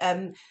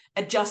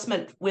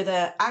adjustment with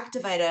an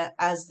activator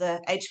as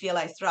the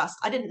HVLA thrust,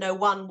 I didn't know,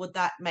 would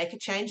that make a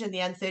change in the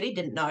N30?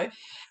 Didn't know.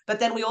 But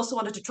then we also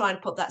wanted to try and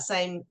put that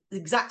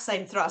exact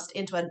same thrust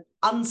into an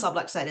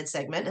unsubluxated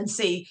segment and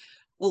see,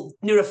 well,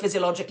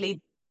 neurophysiologically,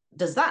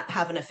 does that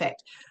have an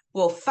effect?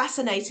 Well,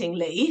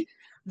 fascinatingly,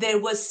 there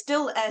was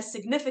still a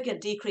significant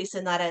decrease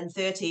in that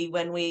N30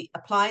 when we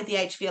applied the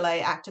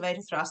HVLA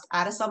activator thrust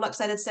at a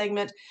subluxated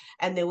segment,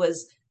 and there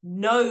was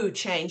no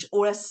change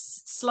or a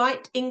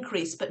slight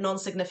increase, but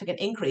non-significant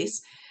increase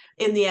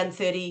in the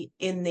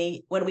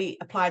N30 when we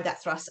applied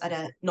that thrust at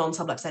a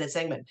non-subluxated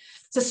segment.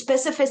 So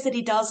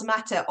specificity does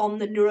matter on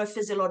the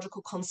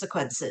neurophysiological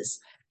consequences.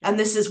 And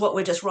this is what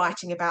we're just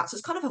writing about. So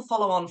it's kind of a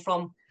follow-on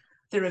from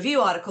the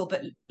review article,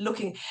 but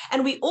looking,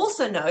 and we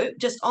also know,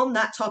 just on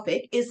that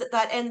topic, is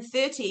that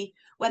N30,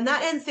 when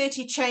that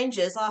N30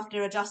 changes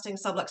after adjusting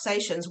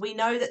subluxations, we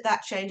know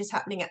that change is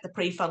happening at the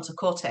prefrontal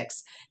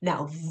cortex.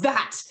 Now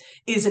that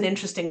is an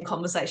interesting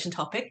conversation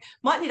topic.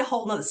 Might need a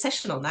whole nother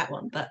session on that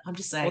one, but I'm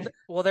just saying.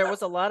 Well, there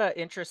was a lot of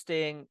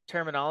interesting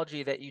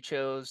terminology that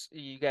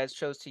you guys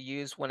chose to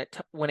use when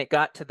it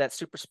got to that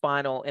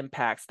supraspinal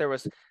impacts. There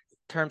was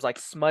terms like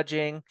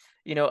smudging,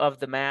 of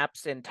the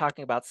maps, and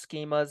talking about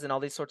schemas and all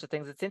these sorts of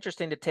things. It's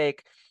interesting to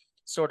take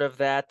sort of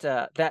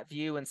that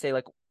view and say,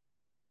 like,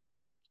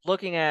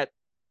 looking at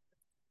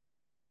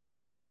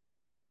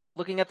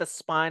the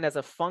spine as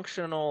a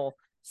functional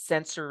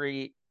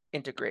sensory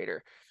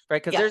integrator,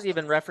 right? Because there's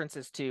even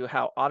references to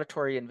how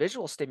auditory and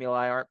visual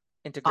stimuli aren't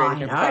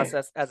integrated and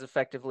processed as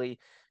effectively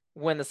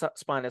when the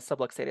spine is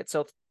subluxated.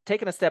 So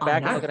taking a step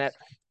back and looking at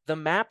the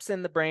maps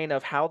in the brain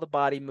of how the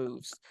body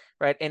moves,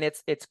 right? And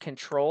its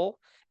control,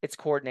 its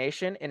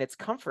coordination, and its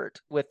comfort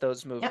with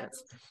those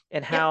movements,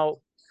 and how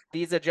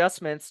these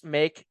adjustments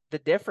make the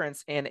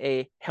difference in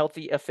a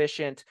healthy,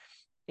 efficient,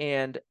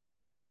 and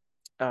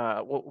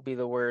what would be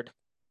the word?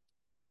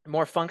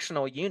 More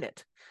functional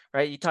unit,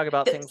 right? You talk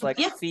about things like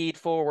feed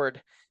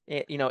forward,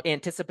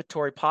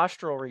 anticipatory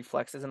postural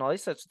reflexes and all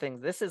these sorts of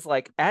things. This is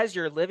like, as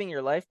you're living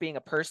your life, being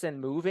a person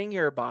moving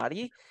your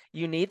body,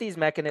 you need these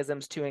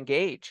mechanisms to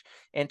engage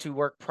and to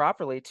work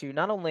properly to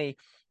not only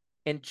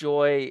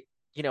enjoy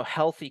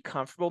healthy,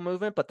 comfortable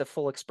movement, but the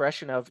full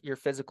expression of your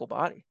physical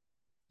body.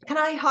 Can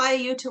I hire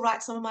you to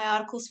write some of my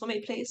articles for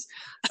me, please?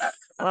 I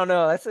don't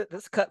know. That's it.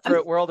 This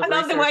cutthroat world of I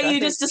love the research. way you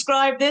just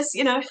described this,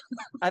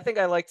 I think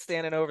I like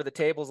standing over the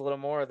tables a little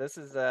more. This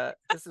is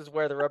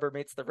where the rubber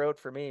meets the road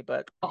for me,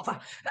 but I'll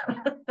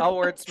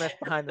wordsmith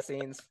behind the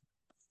scenes.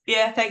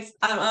 Yeah, thanks.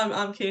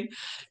 I'm keen.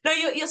 No,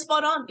 you're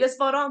spot on. You're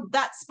spot on.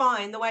 That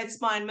spine, the way the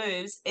spine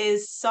moves,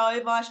 is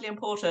so vitally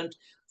important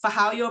for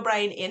how your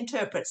brain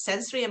interprets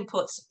sensory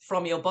inputs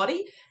from your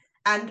body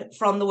and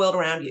from the world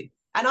around you.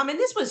 And I mean,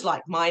 this was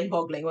like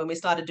mind-boggling when we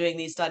started doing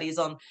these studies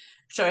on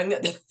showing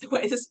that the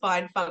way the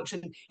spine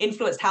functioned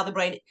influenced how the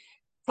brain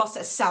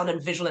processed sound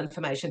and visual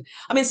information.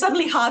 I mean,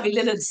 suddenly Harvey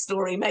Lillard's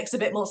story makes a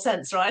bit more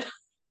sense, right?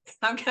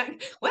 I'm going,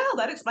 well,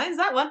 that explains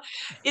that one,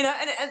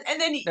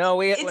 and then no,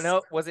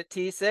 was it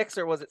T6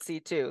 or was it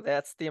C2?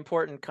 That's the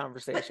important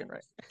conversation,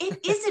 right? It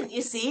isn't,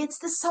 you see, it's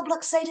the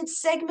subluxated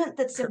segment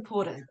that's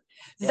important.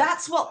 Yeah.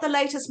 That's what the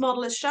latest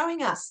model is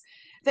showing us,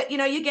 that,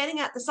 you're getting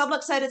at the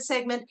subluxated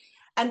segment,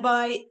 and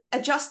by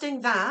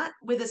adjusting that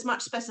with as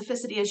much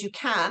specificity as you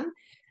can,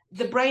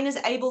 the brain is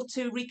able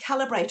to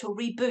recalibrate or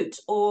reboot,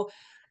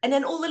 and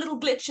then all the little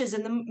glitches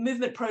in the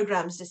movement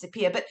programs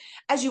disappear. But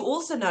as you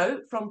also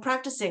know from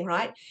practicing,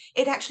 right,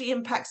 it actually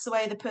impacts the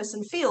way the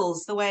person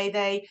feels, the way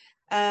they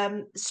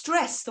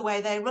stress, the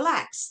way they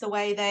relax, the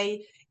way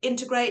they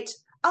integrate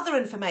other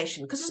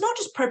information, because it's not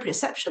just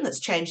proprioception that's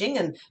changing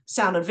and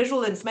sound and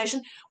visual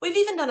information. We've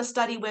even done a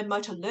study where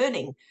motor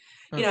learning,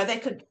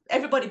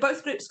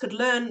 both groups could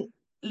learn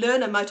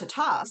a motor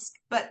task,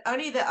 but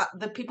only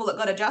the people that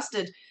got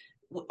adjusted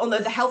on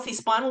the healthy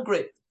spinal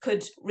group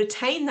could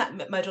retain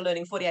that motor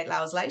learning 48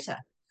 hours later.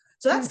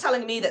 So that's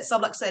telling me that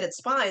subluxated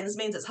spines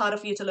means it's harder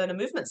for you to learn a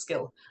movement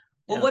skill.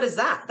 Well, what is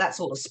that? That's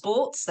all the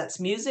sports, that's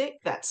music,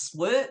 that's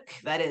work,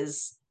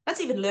 that's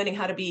even learning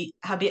how to be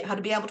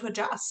able to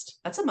adjust.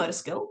 That's a motor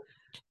skill.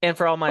 And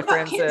for all my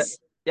friends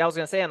I was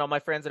going to say, and all my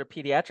friends that are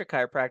pediatric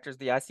chiropractors,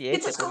 the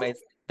ICH diplomats,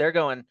 they're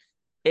going,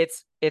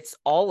 it's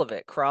all of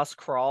it. Cross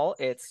crawl,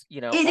 it's,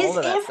 it is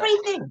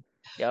everything.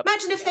 Yep.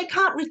 Imagine if they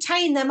can't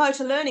retain their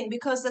motor learning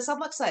because they're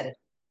subluxated.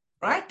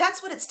 Right?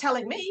 That's what it's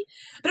telling me.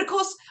 But of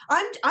course,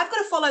 I've got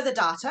to follow the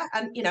data.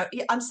 And,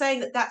 I'm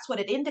saying that that's what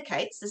it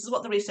indicates. This is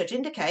what the research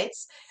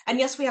indicates. And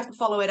yes, we have to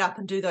follow it up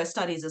and do those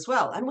studies as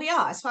well. And we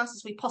are, as fast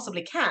as we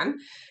possibly can,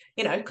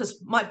 because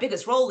my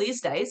biggest role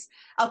these days,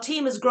 our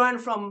team has grown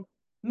from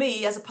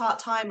me as a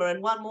part-timer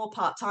and one more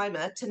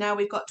part-timer to now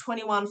we've got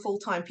 21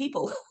 full-time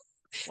people.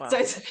 Wow.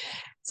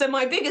 So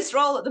my biggest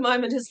role at the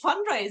moment is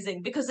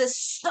fundraising, because there's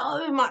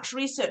so much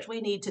research we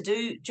need to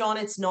do, John.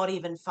 It's not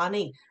even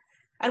funny.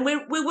 And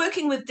we're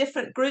working with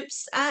different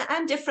groups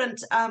and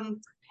different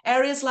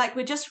areas. Like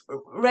we're just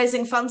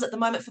raising funds at the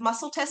moment for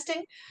muscle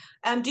testing.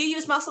 Do you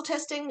use muscle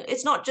testing?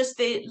 It's not just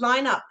the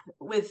lineup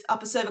with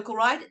upper cervical,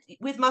 right?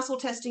 With muscle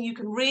testing, you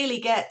can really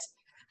get,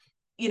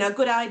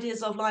 good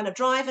ideas of line of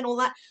drive and all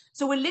that.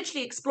 So we're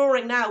literally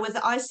exploring now with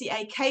the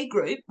ICAK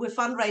group. We're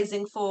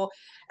fundraising for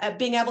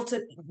being able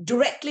to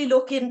directly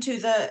look into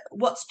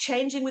what's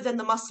changing within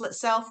the muscle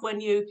itself when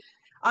you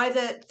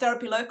either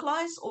therapy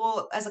localize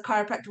or as a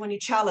chiropractor when you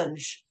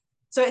challenge.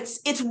 So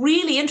it's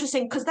really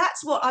interesting, because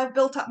that's what I've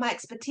built up my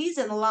expertise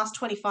in the last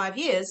 25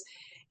 years,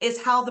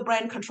 is how the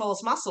brain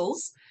controls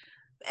muscles.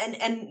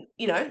 And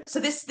so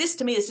this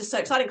to me is just so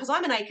exciting, because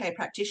I'm an AK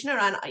practitioner,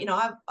 and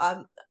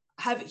I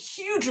have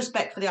huge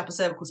respect for the upper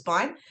cervical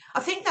spine. I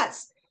think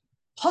that's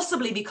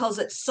possibly because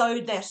they're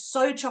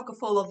so chocker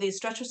full of these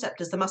stretch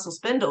receptors, the muscle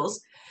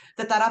spindles,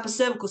 that upper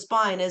cervical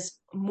spine is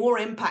more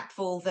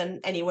impactful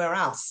than anywhere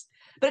else.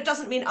 But it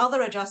doesn't mean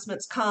other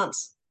adjustments can't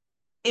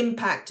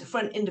impact for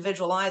an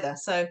individual either.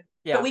 So,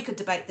 but we could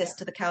debate this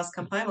to the cows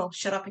come home. I'll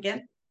shut up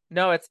again.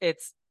 No, it's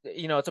it's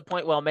a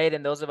point well made.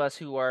 And those of us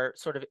who are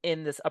sort of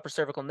in this upper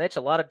cervical niche,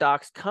 a lot of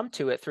docs come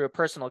to it through a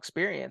personal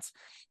experience.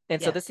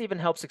 And so this even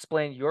helps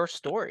explain your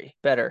story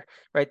better,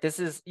 right? This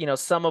is,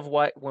 some of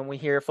what, when we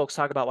hear folks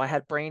talk about, well, I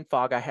had brain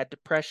fog, I had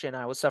depression,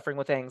 I was suffering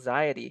with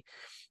anxiety.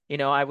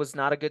 I was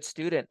not a good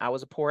student. I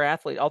was a poor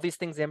athlete. All these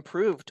things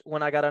improved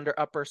when I got under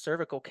upper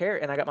cervical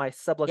care and I got my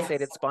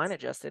subluxated spine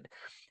adjusted.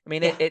 I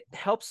mean, it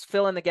helps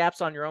fill in the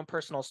gaps on your own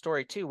personal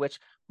story too, which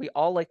we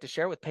all like to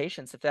share with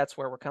patients if that's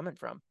where we're coming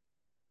from.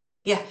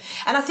 Yeah.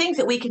 And I think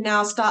that we can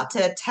now start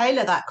to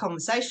tailor that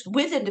conversation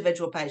with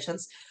individual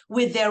patients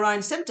with their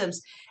own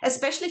symptoms,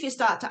 especially if you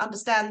start to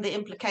understand the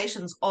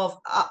implications of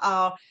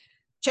our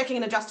checking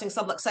and adjusting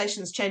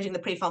subluxations, changing the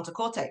prefrontal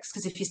cortex.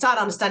 Because if you start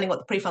understanding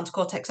what the prefrontal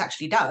cortex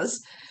actually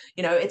does,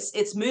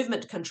 it's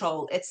movement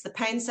control, it's the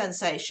pain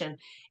sensation.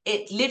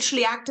 It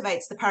literally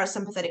activates the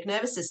parasympathetic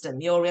nervous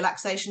system, your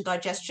relaxation,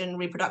 digestion,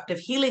 reproductive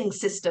healing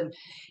system.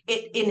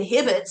 It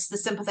inhibits the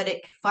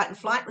sympathetic fight and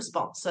flight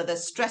response, so the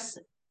stress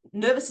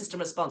nervous system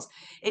response.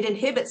 It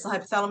inhibits the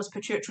hypothalamus,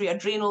 pituitary,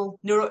 adrenal,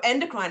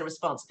 neuroendocrine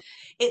response.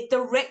 It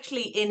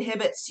directly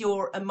inhibits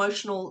your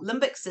emotional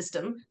limbic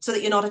system so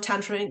that you're not a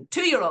tantruming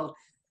 2-year-old.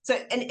 So,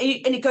 and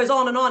it goes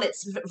on and on.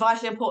 It's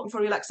vitally important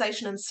for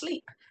relaxation and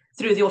sleep.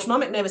 through the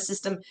autonomic nervous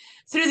system.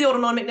 Through the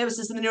autonomic nervous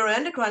system, the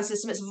neuroendocrine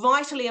system, it's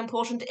vitally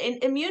important in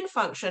immune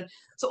function.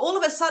 So all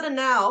of a sudden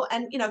now,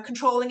 and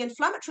controlling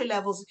inflammatory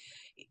levels,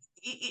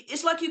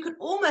 it's like you could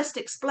almost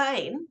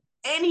explain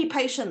any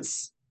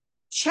patient's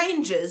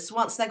changes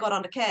once they got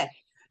under care.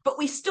 But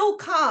we still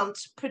can't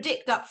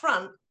predict up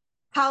front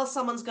how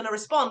someone's going to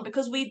respond,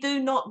 because we do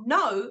not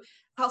know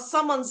how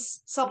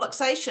someone's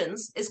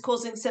subluxations is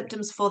causing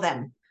symptoms for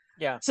them.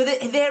 Yeah. So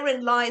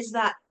therein lies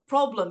that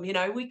problem.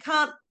 We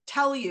can't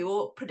tell you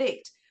or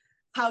predict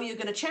how you're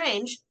going to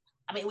change.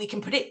 I mean, we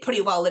can predict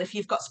pretty well that if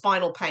you've got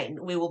spinal pain,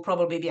 we will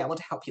probably be able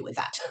to help you with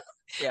that.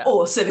 Yeah.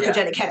 Or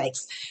cervicogenic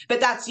headaches. But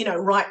that's,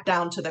 right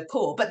down to the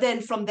core. But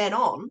then from then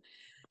on,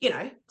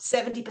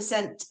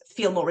 70%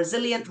 feel more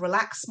resilient,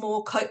 relax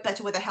more, cope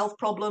better with their health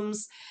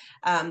problems,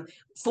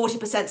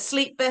 40%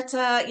 sleep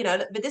better,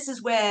 but this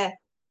is where,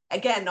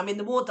 again, I mean,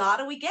 the more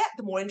data we get,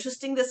 the more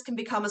interesting this can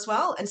become as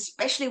well. And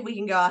especially if we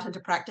can go out into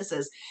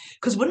practices,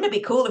 because wouldn't it be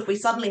cool if we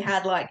suddenly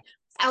had like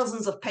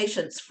thousands of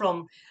patients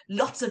from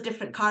lots of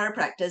different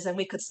chiropractors, and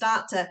we could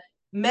start to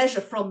measure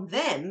from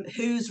them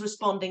who's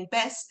responding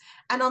best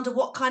and under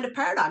what kind of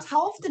paradigms. How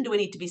often do we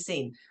need to be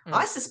seen?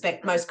 I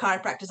suspect most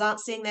chiropractors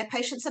aren't seeing their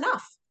patients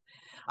enough.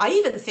 I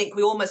even think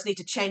we almost need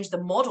to change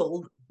the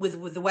model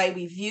with the way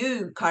we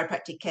view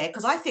chiropractic care,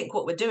 because I think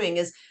what we're doing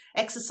is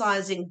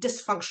exercising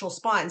dysfunctional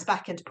spines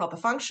back into proper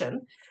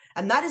function,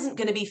 and that isn't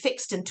going to be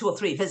fixed in 2 or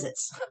 3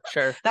 visits.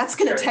 Sure. That's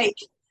going to take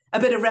a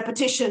bit of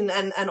repetition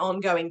and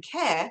ongoing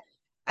care.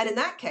 And in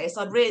that case,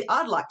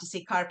 I'd like to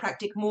see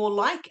chiropractic more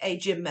like a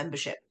gym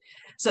membership,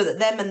 so that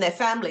them and their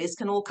families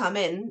can all come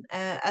in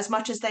as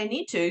much as they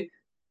need to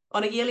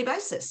on a yearly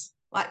basis.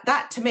 Like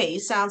that, to me,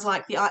 sounds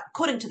like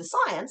according to the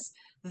science,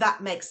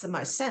 that makes the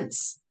most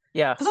sense.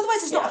 Yeah. Because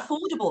otherwise it's not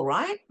affordable,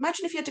 right?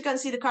 Imagine if you had to go and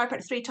see the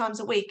chiropractor 3 times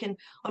a week and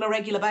on a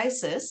regular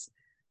basis,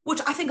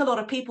 which I think a lot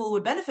of people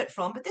would benefit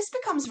from, but this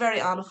becomes very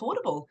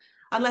unaffordable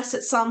unless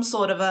it's some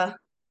sort of a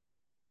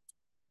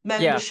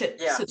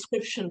membership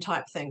subscription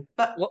type thing.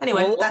 But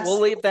anyway, we'll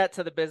leave that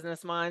to the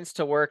business minds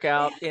to work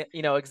out,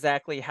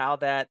 exactly how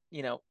that,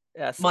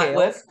 might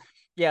work. scales.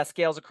 Yeah,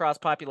 scales across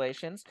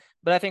populations.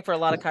 But I think for a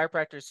lot of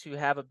chiropractors who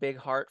have a big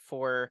heart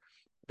for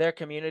their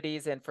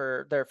communities and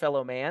for their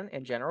fellow man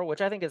in general,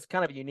 which I think is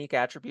kind of a unique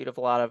attribute of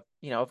a lot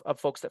of, of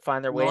folks that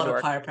find their way into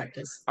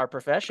our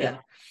profession.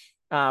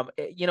 Yeah.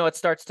 It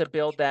starts to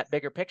build that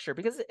bigger picture,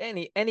 because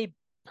any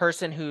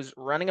person who's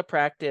running a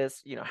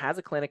practice, has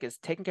a clinic, is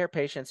taking care of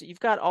patients, you've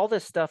got all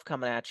this stuff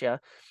coming at you,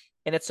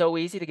 and it's so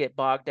easy to get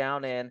bogged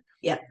down in,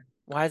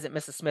 why isn't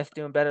Mrs. Smith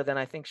doing better than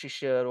I think she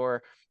should?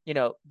 Or,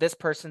 this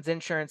person's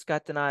insurance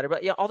got denied,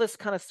 but all this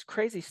kind of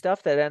crazy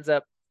stuff that ends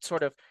up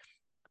sort of,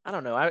 I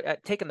don't know,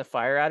 taking the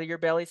fire out of your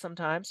belly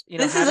sometimes.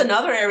 This is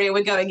another area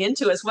we're going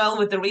into as well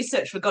with the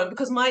research we're going,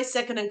 because my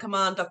second in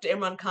command, Dr.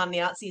 Imran Khan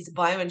Niazi, is a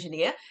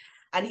bioengineer,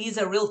 and he's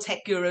a real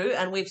tech guru.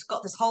 And we've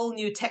got this whole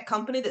new tech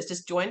company that's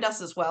just joined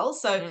us as well.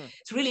 So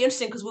it's really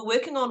interesting because we're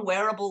working on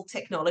wearable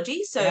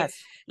technology. So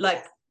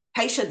like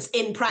patients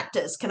in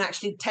practice can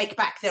actually take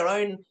back their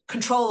own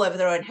control over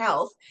their own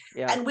health.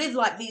 Yeah. And with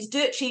like these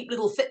dirt cheap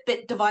little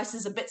Fitbit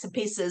devices and bits and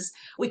pieces,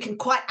 we can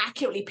quite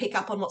accurately pick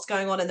up on what's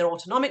going on in their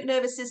autonomic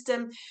nervous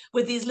system.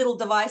 With these little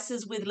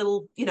devices with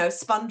little,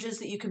 sponges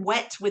that you can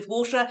wet with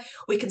water,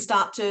 we can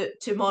start to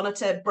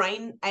monitor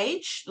brain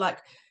age, like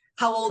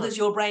how old is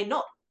your brain?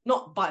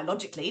 Not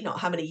biologically, not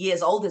how many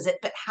years old is it,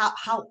 but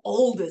how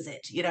old is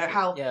it?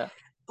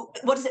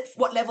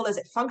 What level is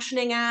it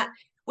functioning at?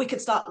 We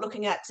could start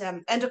looking at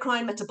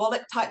endocrine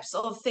metabolic types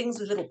of things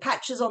with little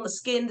patches on the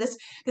skin. There's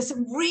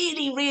some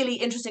really, really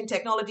interesting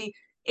technology.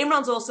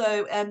 Imran's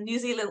also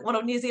one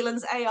of New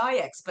Zealand's AI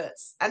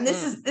experts. And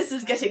this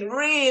is getting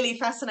really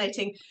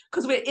fascinating,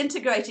 because we're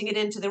integrating it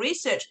into the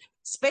research,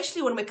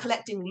 especially when we're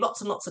collecting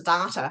lots and lots of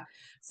data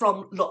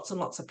from lots and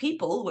lots of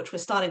people, which we're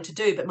starting to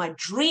do. But my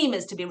dream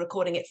is to be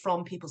recording it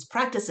from people's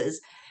practices.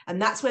 And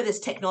that's where this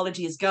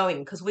technology is going,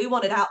 because we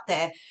want it out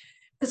there.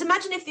 Because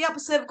imagine if the upper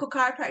cervical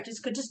chiropractors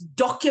could just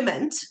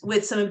document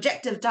with some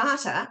objective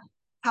data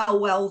how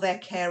well their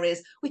care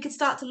is. We could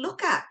start to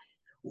look at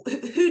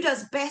who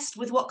does best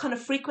with what kind of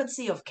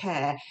frequency of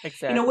care.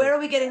 Exactly. Where are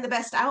we getting the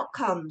best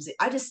outcomes?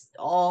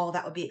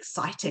 That would be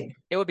exciting.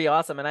 It would be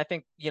awesome. And I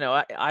think,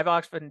 I've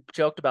often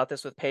joked about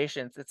this with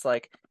patients. It's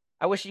like,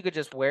 I wish you could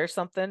just wear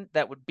something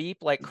that would beep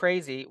like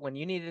crazy when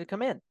you needed to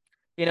come in,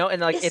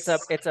 and like, it's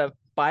a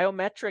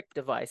biometric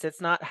device.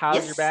 It's not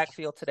how's your back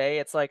feel today.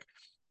 It's like,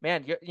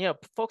 man,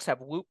 folks have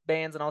Whoop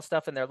bands and all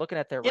stuff, and they're looking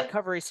at their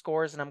recovery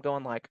scores, and I'm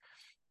going like,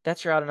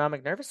 that's your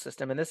autonomic nervous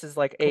system. And this is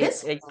like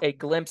a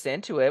glimpse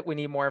into it. We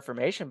need more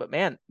information, but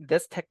man,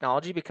 this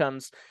technology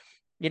becomes,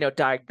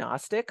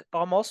 diagnostic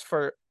almost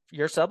for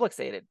your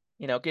subluxated,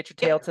 get your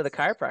tail to the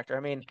chiropractor. I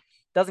mean,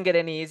 doesn't get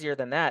any easier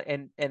than that.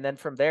 And then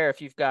from there, if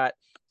you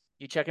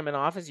check them in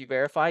office, you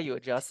verify, you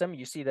adjust them,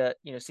 you see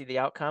the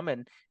outcome,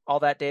 and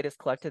all that data is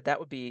collected. That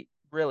would be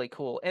really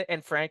cool.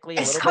 And frankly,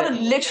 a It's little kind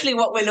bit. of literally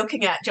what we're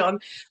looking at, John.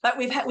 Like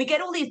we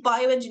get all these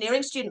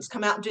bioengineering students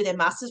come out and do their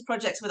master's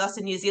projects with us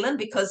in New Zealand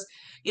because,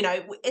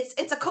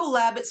 it's a cool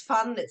lab, it's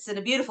fun, it's in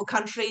a beautiful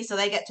country, so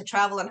they get to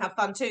travel and have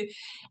fun too.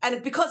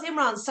 And because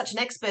Imran's such an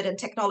expert in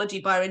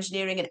technology,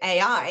 bioengineering, and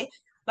AI,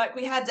 like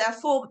we had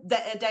four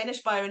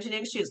Danish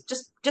bioengineering students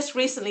just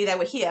recently. They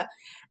were here,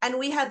 and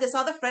we had this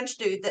other French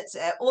dude that's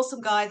an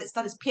awesome guy that's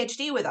done his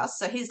PhD with us.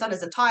 So he's done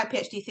his entire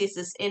PhD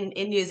thesis in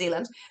New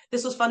Zealand.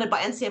 This was funded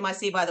by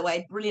NCMIC, by the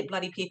way. Brilliant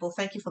bloody people.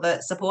 Thank you for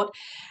the support.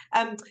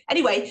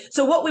 Anyway,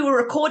 so what we were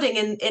recording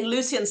in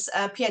Lucian's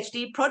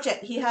PhD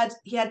project, he had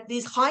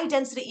these high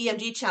density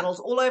EMG channels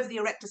all over the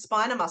erector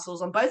spina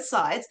muscles on both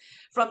sides,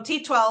 from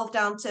T12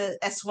 down to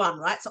S1,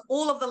 right? So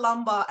all of the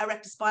lumbar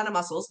erector spina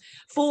muscles,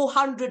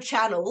 400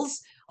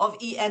 channels of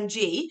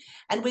EMG.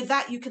 And with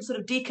that, you can sort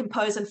of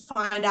decompose and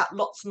find out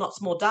lots and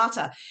lots more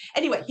data.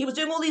 Anyway, he was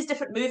doing all these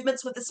different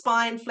movements with the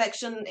spine,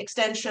 flexion,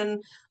 extension,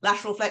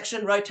 lateral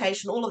flexion,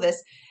 rotation, all of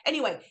this.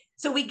 Anyway,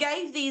 so we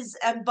gave these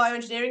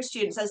bioengineering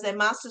students as their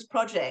master's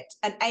project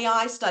an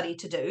AI study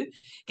to do,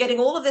 getting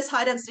all of this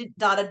high density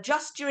data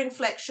just during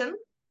flexion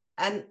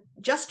and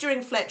just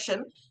during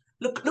flexion,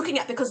 looking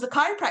at, because the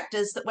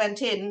chiropractors that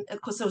went in, of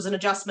course, there was an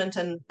adjustment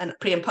and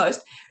pre and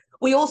post.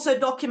 We also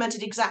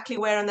documented exactly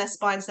where in their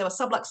spines they were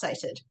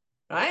subluxated,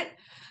 right?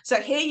 So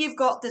here you've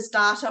got this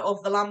data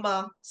of the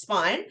lumbar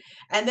spine,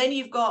 and then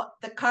you've got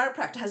the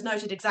chiropractor has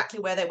noted exactly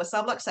where they were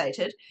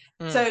subluxated.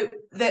 So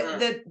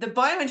the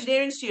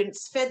bioengineering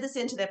students fed this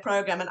into their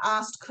program and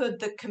asked, could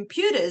the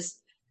computers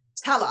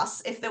tell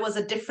us if there was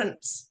a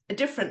difference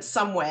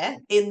somewhere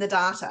in the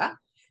data?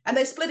 And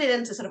they split it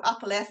into sort of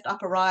upper left,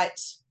 upper right,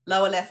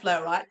 lower left,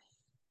 lower right.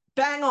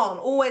 Bang on,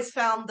 always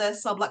found the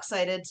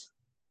subluxated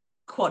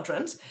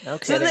quadrant. No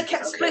So then kidding. they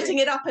kept splitting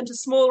it up into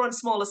smaller and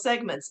smaller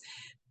segments,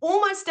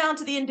 almost down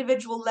to the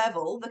individual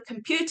level. The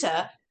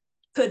computer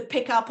could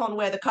pick up on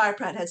where the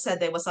chiropractor had said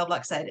they were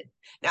subluxated.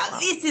 Now,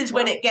 this is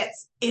when it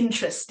gets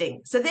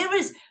interesting. So there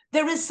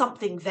is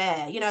something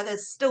there.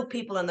 There's still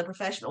people in the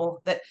profession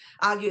that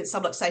argue that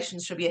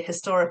subluxation should be a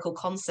historical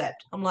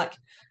concept. I'm like,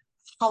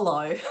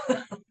 hello.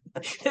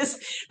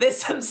 there's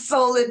some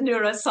solid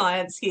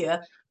neuroscience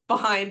here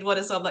behind what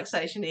a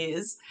subluxation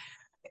is.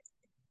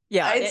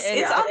 Yeah,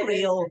 It's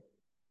unreal.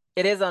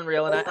 It is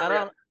unreal, and I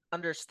don't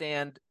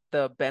understand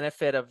the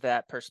benefit of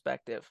that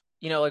perspective.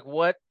 Like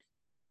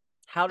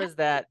how does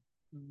that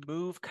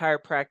move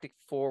chiropractic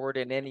forward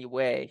in any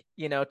way?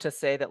 To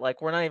say that,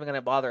 like, we're not even going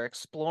to bother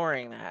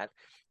exploring that.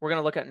 We're going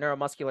to look at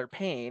neuromuscular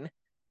pain,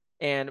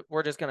 and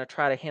we're just going to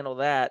try to handle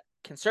that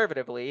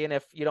conservatively. And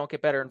if you don't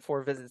get better in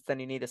 4 visits, then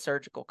you need a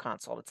surgical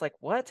consult. It's like,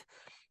 what?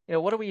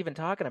 What are we even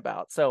talking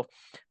about? So,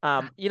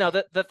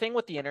 the thing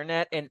with the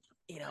internet and,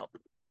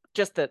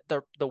 just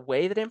the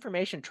way that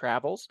information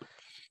travels.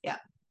 Yeah.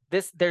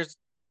 There's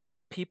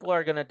people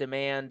are going to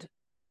demand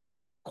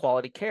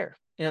quality care,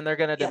 and they're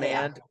going to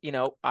demand,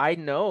 I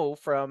know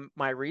from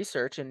my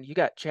research, and you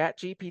got Chat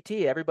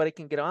GPT, everybody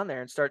can get on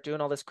there and start doing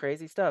all this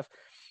crazy stuff.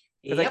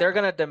 Because like they're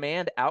going to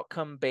demand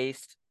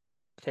outcome-based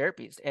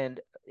therapies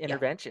and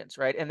interventions,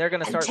 right? And they're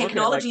going to start looking at,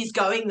 technology's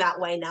going that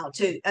way now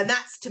too. And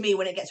that's, to me,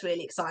 when it gets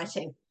really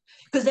exciting.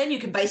 Because then you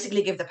can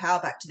basically give the power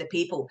back to the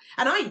people.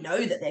 And I know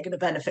that they're going to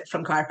benefit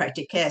from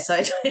chiropractic care. So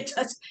it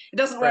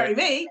doesn't worry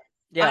me.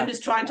 Yeah. I'm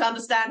just trying to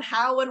understand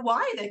how and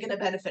why they're going to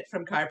benefit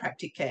from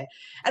chiropractic care.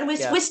 And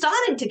we're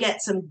starting to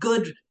get some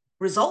good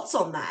results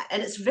on that.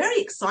 And it's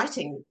very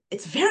exciting.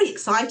 It's very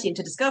exciting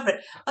to discover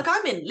it. Like,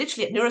 I'm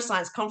literally at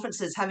neuroscience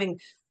conferences having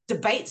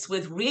debates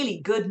with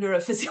really good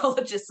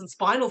neurophysiologists and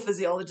spinal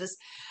physiologists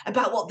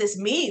about what this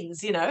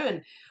means,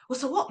 and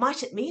so what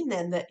might it mean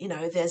then that,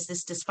 there's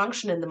this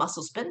dysfunction in the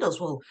muscle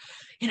spindles? Well,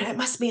 it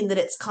must mean that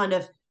it's kind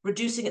of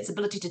reducing its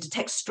ability to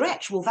detect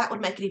stretch. Well, that would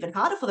make it even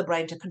harder for the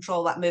brain to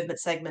control that movement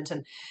segment.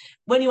 And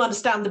when you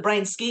understand the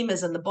brain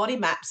schemas and the body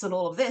maps and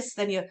all of this,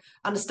 then you're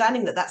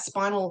understanding that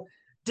spinal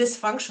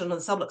dysfunction or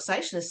the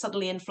subluxation is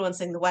suddenly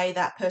influencing the way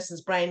that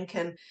person's brain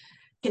can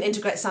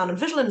integrate sound and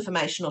visual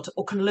information,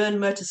 or can learn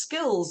motor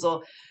skills,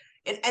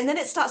 and then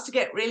it starts to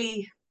get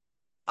really,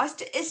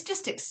 it's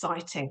just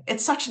exciting.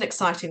 It's such an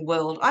exciting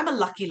world. I'm a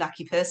lucky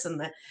person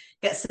that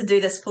gets to do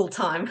this full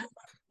time.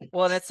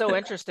 Well, and it's so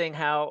interesting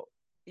how,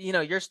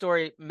 your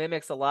story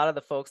mimics a lot of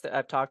the folks that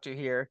I've talked to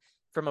here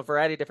from a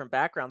variety of different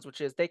backgrounds, which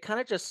is they kind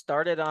of just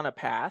started on a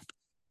path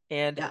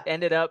and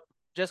ended up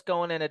just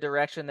going in a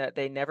direction that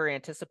they never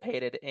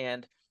anticipated.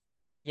 And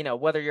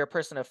whether you're a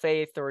person of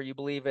faith or you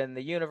believe in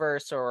the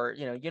universe or,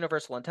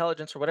 universal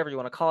intelligence or whatever you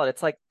want to call it,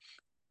 it's like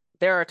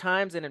there are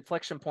times and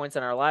inflection points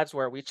in our lives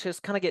where we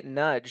just kind of get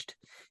nudged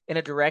in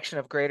a direction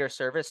of greater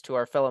service to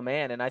our fellow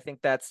man. And I think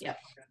that's,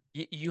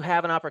 you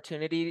have an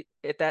opportunity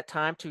at that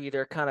time to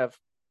either kind of,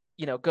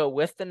 go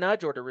with the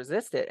nudge or to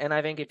resist it. And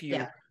I think if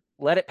you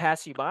let it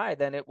pass you by,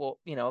 then it will,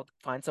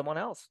 find someone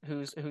else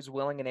who's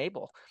willing and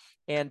able.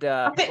 And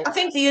I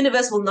think the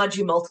universe will nudge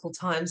you multiple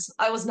times.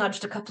 I was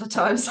nudged a couple of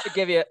times.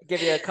 Give you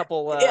a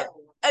couple. But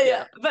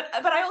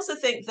I also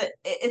think that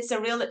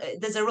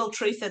there's a real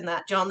truth in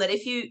that, John. That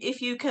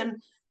if you can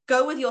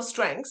go with your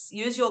strengths,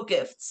 use your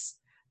gifts,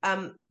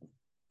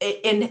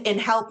 in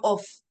help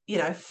of,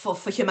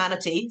 for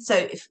humanity. So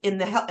if in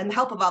the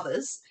help of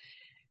others,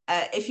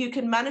 if you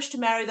can manage to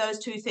marry those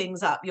two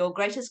things up, your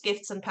greatest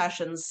gifts and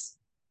passions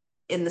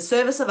in the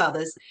service of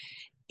others,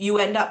 you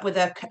end up with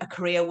a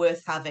career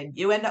worth having.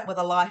 You end up with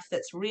a life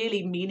that's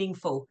really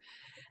meaningful.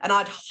 And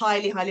I'd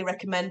highly, highly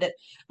recommend it.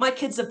 My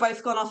kids have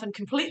both gone off in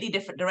completely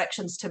different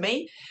directions to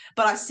me,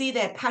 but I see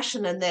their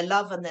passion and their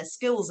love and their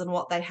skills and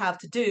what they have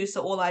to do.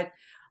 So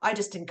I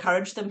just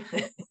encourage them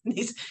in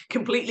these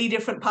completely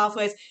different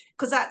pathways,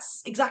 because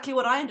that's exactly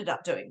what I ended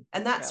up doing.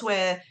 And that's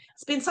where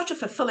it's been such a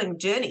fulfilling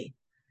journey,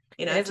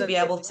 to be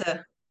able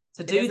to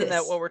do isn't this.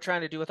 That what we're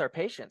trying to do with our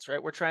patients,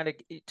 right? We're trying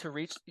to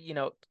reach,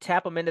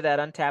 tap them into that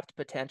untapped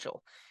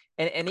potential.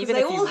 And even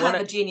they if you all have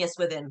want a genius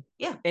within.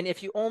 Yeah. And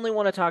if you only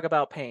want to talk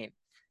about pain,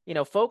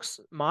 folks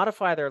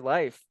modify their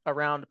life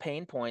around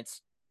pain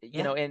points,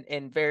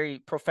 in very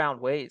profound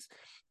ways.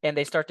 And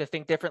they start to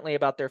think differently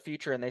about their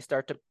future, and they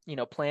start to,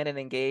 plan and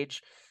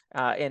engage,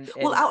 and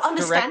our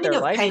understanding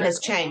of pain has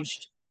differently.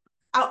 changed.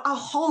 Our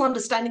whole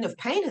understanding of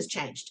pain has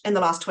changed in the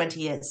last 20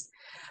 years.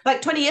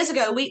 Like 20 years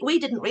ago, we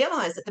didn't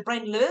realize that the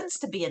brain learns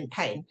to be in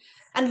pain,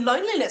 and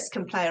loneliness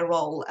can play a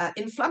role.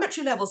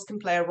 Inflammatory levels can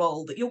play a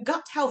role, that your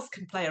gut health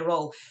can play a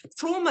role.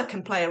 Trauma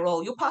can play a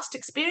role. Your past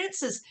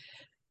experiences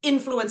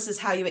influences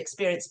how you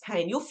experience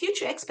pain. Your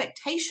future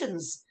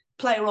expectations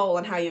play a role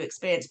in how you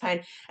experience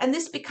pain. And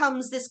this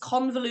becomes this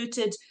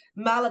convoluted,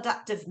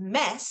 maladaptive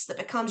mess that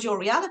becomes your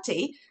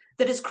reality,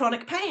 that is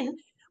chronic pain.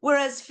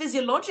 Whereas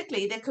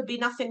physiologically, there could be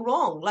nothing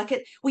wrong.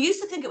 We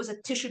used to think it was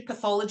a tissue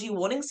pathology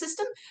warning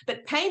system,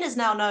 but pain is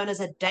now known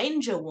as a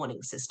danger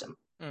warning system.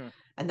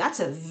 And that's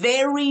a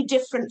very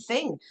different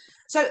thing.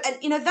 So,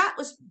 and that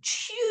was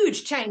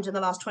huge change in the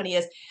last 20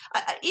 years.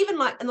 Even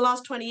like in the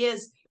last 20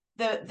 years,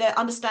 the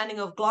understanding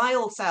of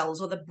glial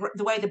cells, or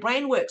the way the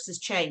brain works, has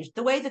changed.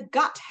 The way the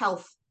gut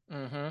health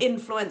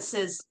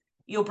influences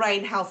your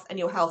brain health and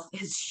your health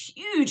has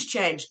huge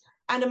change.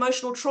 And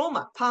emotional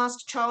trauma,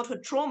 past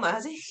childhood trauma,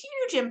 has a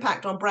huge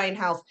impact on brain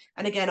health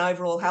and, again,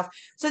 overall health.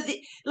 So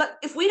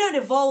if we don't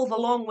evolve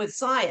along with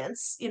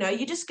science,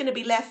 you're just going to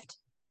be left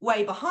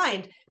way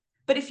behind.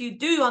 But if you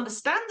do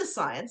understand the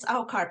science,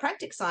 our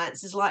chiropractic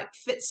science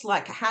fits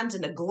like a hand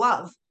in a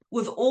glove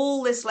with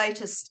all this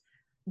latest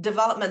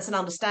developments and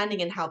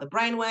understanding in how the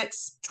brain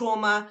works,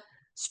 trauma,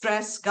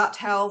 stress, gut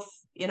health,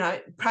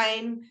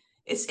 pain.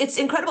 It's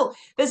incredible.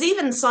 There's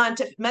even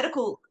scientific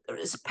medical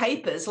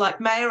papers,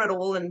 like Mayer et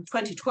al. In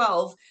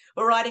 2012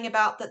 were writing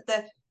about that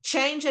the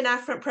change in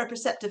afferent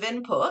proprioceptive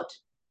input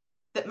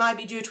that might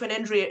be due to an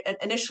injury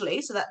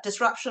initially, so that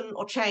disruption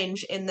or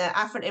change in the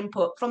afferent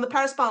input from the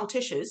paraspinal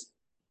tissues,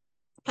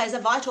 plays a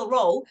vital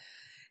role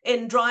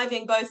in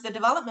driving both the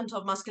development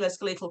of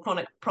musculoskeletal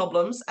chronic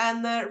problems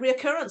and the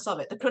reoccurrence of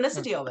it, the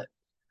chronicity of it.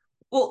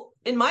 Well,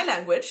 in my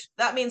language,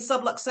 that means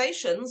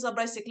subluxations are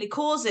basically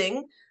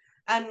causing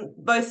and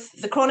both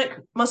the chronic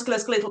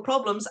musculoskeletal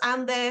problems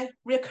and their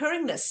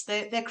reoccurringness,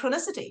 their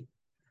chronicity.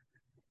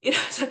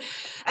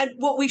 And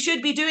what we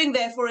should be doing,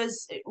 therefore,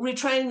 is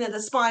retraining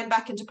the spine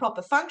back into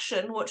proper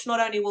function, which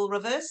not only will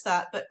reverse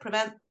that, but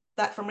prevent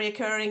that from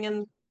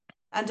reoccurring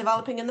and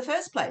developing in the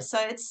first place. So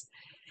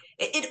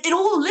it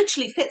all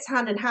literally fits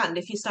hand in hand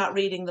if you start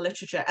reading the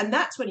literature. And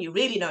that's when you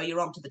really know you're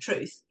onto the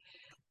truth.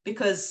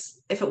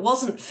 Because if it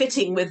wasn't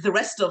fitting with the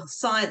rest of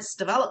science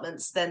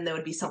developments, then there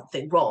would be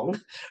something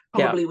wrong,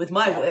 probably with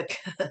my work.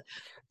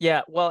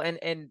 Yeah, well,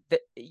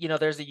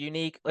 there's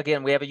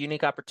we have a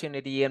unique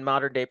opportunity in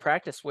modern day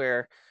practice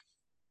where,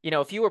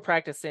 if you were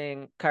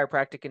practicing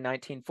chiropractic in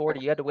 1940,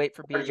 you had to wait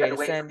for BJ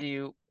to send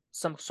you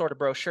some sort of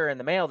brochure in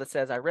the mail that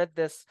says, I read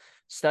this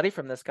study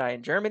from this guy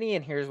in Germany,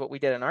 and here's what we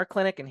did in our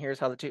clinic, and here's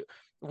how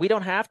we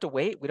don't have to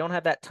wait. We don't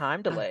have that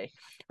time delay,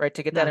 right,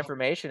 to get that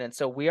information. And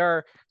so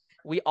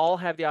we all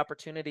have the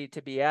opportunity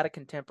to be at a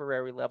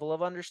contemporary level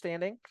of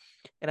understanding.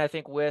 And I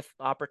think with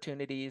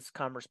opportunities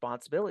come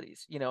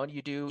responsibilities, and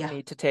you do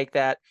need to take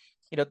that,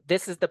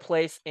 this is the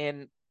place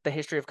in the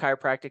history of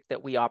chiropractic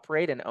that we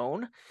operate and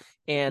own.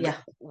 And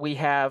we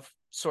have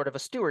sort of a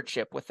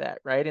stewardship with that,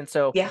 right? And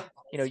so,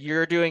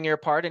 you're doing your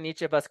part, and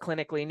each of us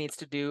clinically needs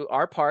to do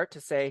our part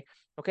to say,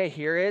 okay,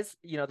 here is,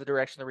 the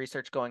direction of the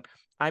research going.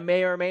 I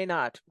may or may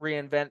not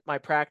reinvent my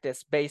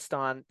practice based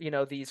on,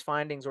 these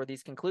findings or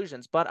these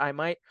conclusions, but I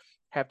might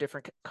have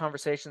different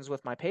conversations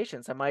with my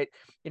patients. I might,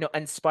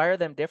 inspire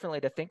them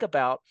differently to think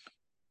about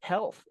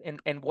health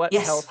and what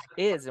health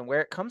is and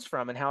where it comes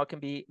from and how it can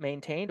be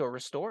maintained or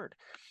restored.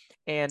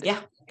 And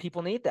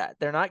people need that.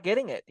 They're not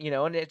getting it,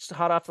 and it's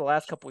hot off the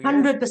last couple of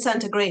years.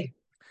 100% agree.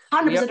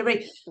 100%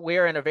 agree.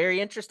 We're in a very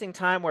interesting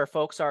time where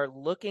folks are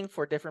looking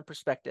for different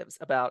perspectives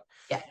about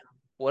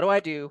what do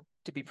I do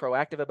to be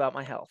proactive about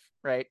my health,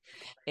 right?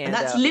 And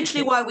that's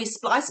literally why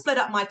I split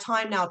up my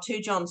time now too,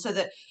 John, so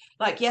that,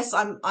 yes,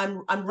 I'm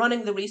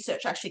running the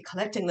research, actually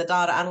collecting the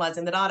data,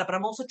 analyzing the data, but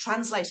I'm also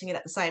translating it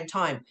at the same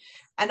time.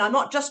 And I'm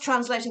not just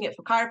translating it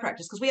for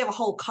chiropractors, because we have a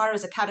whole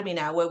Chiros Academy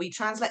now where we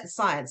translate the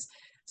science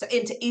So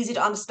into easy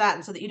to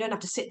understand, so that you don't have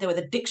to sit there with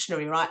a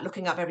dictionary, right,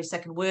 looking up every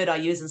second word I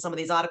use in some of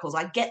these articles.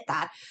 I get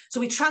that. So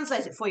we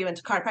translate it for you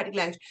into chiropractic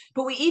language,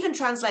 but we even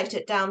translate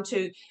it down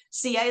to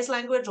CA's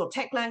language or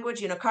tech language,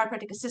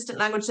 chiropractic assistant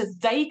language, so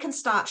they can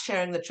start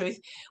sharing the truth.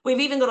 We've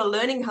even got a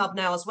learning hub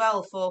now as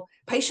well for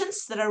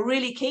patients that are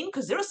really keen,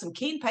 because there are some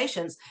keen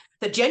patients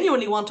that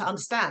genuinely want to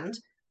understand,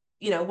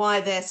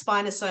 why their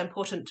spine is so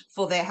important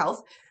for their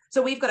health.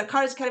 So we've got a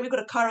Kairos Academy, we've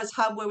got a Kairos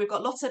Hub where we've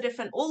got lots of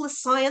different, all the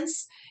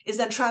science is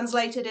then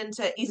translated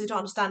into easy to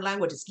understand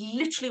language. It's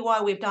literally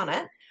why we've done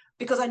it,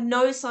 because I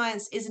know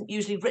science isn't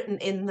usually written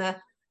in the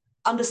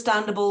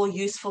understandable,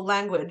 useful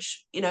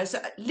language, so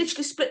I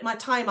literally split my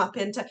time up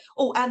into,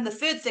 and the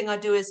third thing I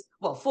do is,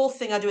 fourth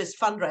thing I do is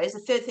fundraise.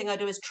 The third thing I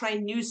do is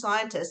train new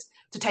scientists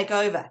to take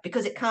over,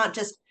 because it can't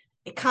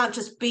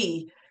just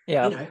be,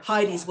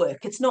 Heidi's work.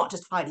 It's not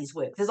just Heidi's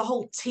work. There's a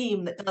whole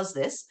team that does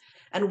this,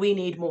 and we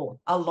need more,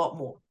 a lot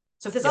more.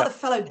 So if there's other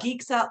fellow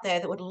geeks out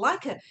there that would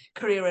like a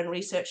career in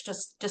research,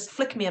 just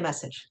flick me a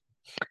message.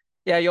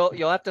 Yeah,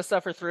 you'll have to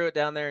suffer through it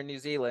down there in New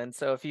Zealand.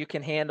 So if you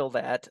can handle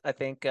that, I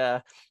think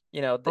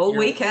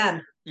We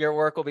can. Your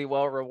work will be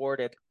well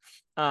rewarded.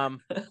 Well,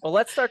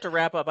 let's start to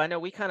wrap up. I know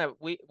we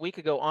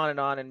could go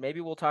on, and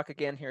maybe we'll talk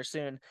again here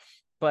soon,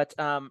 but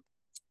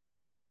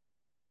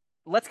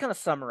let's kind of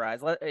summarize.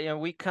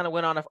 We kind of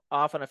went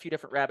off on a few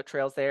different rabbit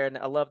trails there, and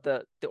I love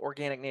the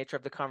organic nature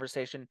of the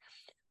conversation.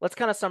 Let's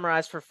kind of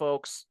summarize for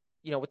folks,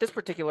 with this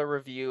particular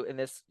review and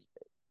this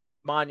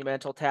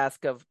monumental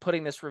task of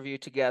putting this review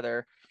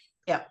together.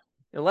 Yeah.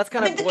 Let's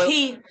kind of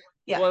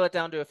boil it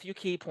down to a few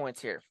key points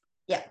here.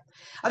 Yeah.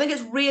 I think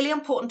it's really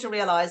important to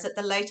realize that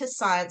the latest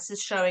science is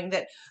showing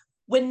that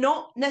we're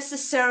not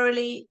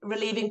necessarily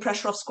relieving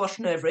pressure off squash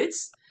nerve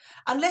roots,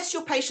 unless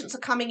your patients are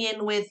coming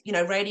in with,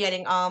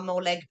 radiating arm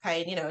or leg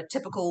pain,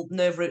 typical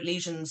nerve root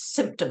lesion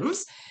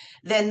symptoms,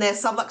 then their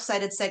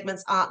subluxated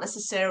segments aren't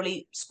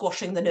necessarily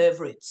squashing the nerve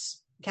roots.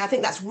 Okay, I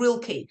think that's real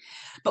key.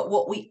 But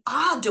what we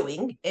are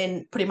doing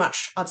in pretty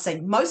much, I'd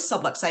say, most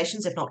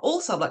subluxations, if not all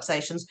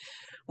subluxations,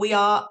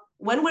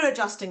 when we're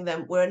adjusting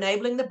them, we're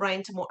enabling the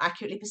brain to more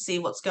accurately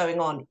perceive what's going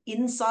on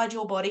inside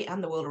your body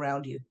and the world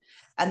around you.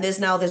 And there's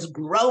now this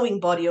growing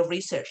body of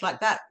research,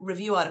 like that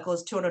review article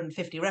has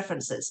 250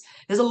 references.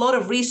 There's a lot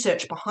of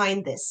research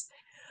behind this.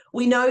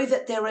 We know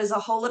that there is a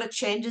whole lot of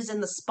changes in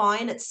the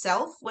spine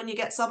itself when you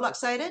get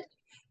subluxated.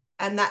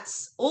 And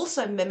that's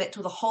also mimicked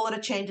with a whole lot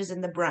of changes in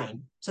the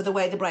brain. So the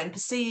way the brain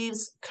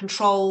perceives,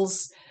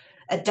 controls,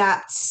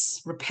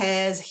 adapts,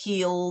 repairs,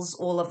 heals,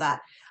 all of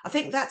that. I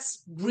think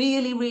that's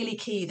really, really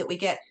key that we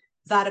get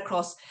that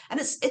across. And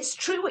it's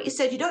true what you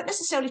said. You don't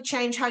necessarily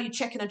change how you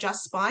check and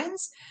adjust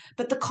spines,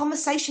 but the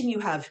conversation you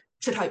have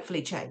should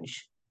hopefully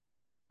change,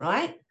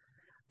 right?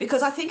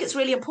 Because I think it's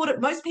really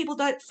important. Most people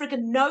don't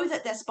friggin' know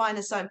that their spine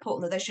is so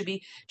important, that they should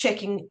be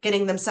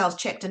getting themselves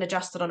checked and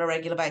adjusted on a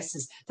regular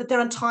basis, that their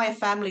entire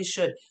families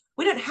should.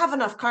 We don't have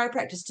enough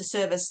chiropractors to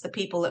service the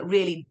people that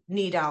really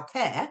need our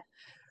care.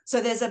 So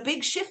there's a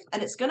big shift,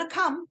 and it's going to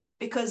come,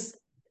 because,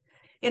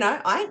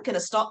 I ain't going to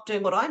stop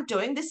doing what I'm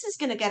doing. This is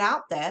going to get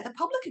out there. The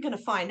public are going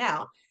to find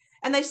out.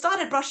 And they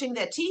started brushing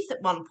their teeth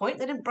at one point.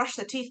 They didn't brush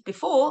their teeth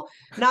before.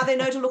 Now they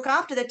know to look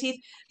after their teeth.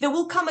 There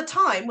will come a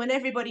time when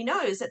everybody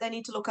knows that they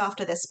need to look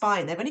after their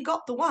spine. They've only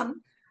got the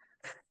one.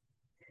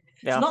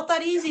 Yeah. It's not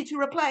that easy to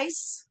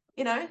replace,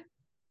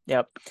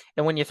 Yep.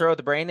 And when you throw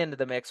the brain into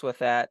the mix with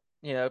that,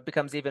 it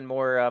becomes even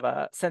more of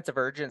a sense of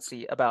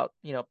urgency about,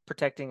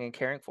 protecting and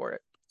caring for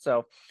it.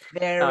 So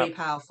very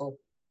powerful.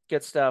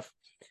 Good stuff.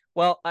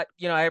 Well,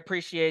 I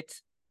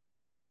appreciate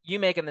you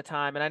making the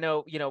time, and I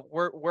know,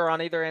 we're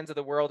on either ends of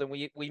the world, and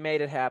we made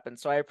it happen.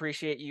 So I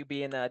appreciate you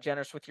being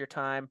generous with your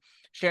time,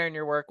 sharing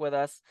your work with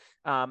us.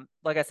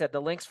 Like I said,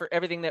 the links for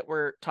everything that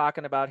we're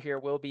talking about here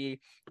will be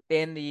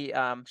in the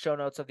show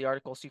notes of the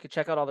article. So you can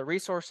check out all the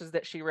resources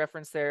that she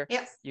referenced there.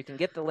 Yep. You can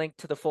get the link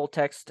to the full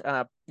text,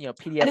 PDF.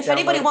 And if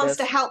anybody wants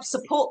to help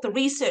support the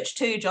research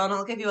too, John,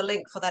 I'll give you a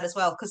link for that as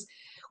well, because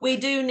we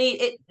do need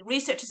it.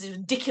 Research is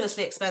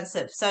ridiculously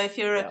expensive. So if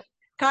you're a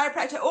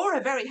chiropractor or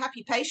a very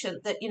happy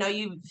patient that,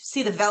 you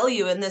see the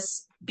value in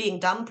this being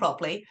done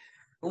properly,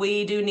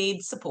 we do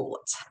need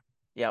support.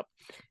 Yep,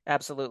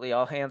 absolutely.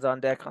 All hands on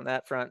deck on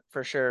that front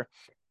for sure.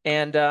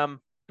 And,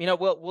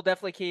 we'll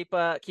definitely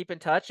keep in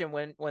touch. And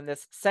when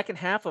this second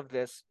half of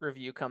this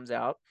review comes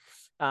out,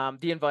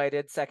 the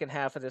invited second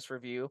half of this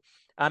review,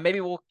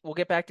 maybe we'll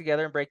get back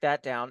together and break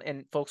that down,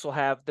 and folks will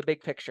have the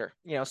big picture,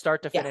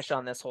 start to finish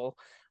on this whole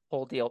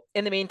deal.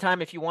 In the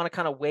meantime, if you want to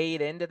kind of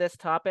wade into this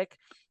topic,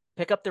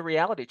 pick up the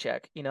Reality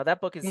Check.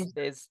 That book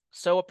is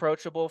so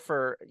approachable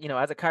for,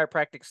 as a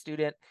chiropractic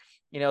student,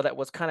 that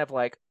was kind of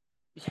like,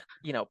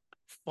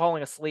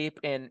 falling asleep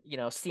in,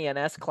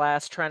 CNS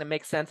class, trying to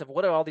make sense of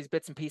what do all these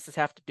bits and pieces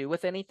have to do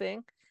with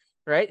anything.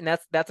 Right. And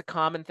that's a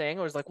common thing.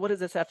 Or it's like, what does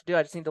this have to do?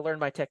 I just need to learn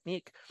my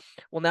technique.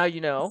 Well, now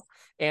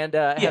and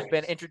have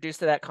been introduced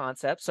to that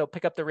concept. So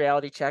pick up the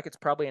Reality Check. It's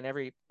probably in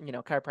every,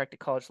 chiropractic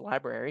college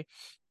library.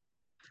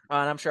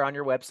 And I'm sure on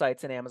your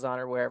websites and Amazon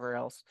or wherever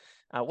else.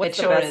 It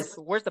sure is.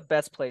 Where's the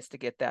best place to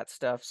get that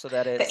stuff so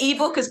that The it's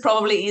ebook is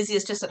probably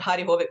easiest just at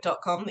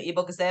HeidiHaavik.com. The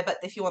ebook is there, but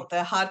if you want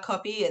the hard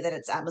copy, then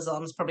it's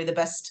Amazon's probably the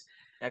best.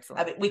 I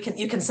excellent? mean,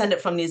 you can send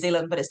it from New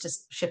Zealand, but it's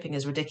just shipping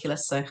is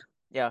ridiculous. So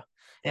Yeah.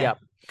 yeah. Yeah.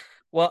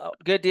 Well,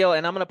 good deal.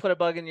 And I'm going to put a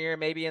bug in your ear.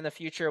 Maybe in the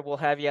future we'll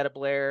have you at a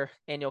Blair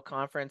annual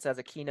conference as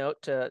a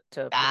keynote to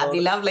That'd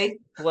be lovely.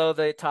 blow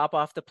the top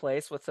off the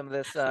place with some of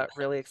this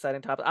really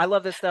exciting topic. I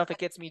love this stuff. It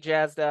gets me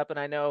jazzed up, and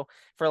I know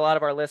for a lot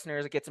of our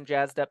listeners, it gets them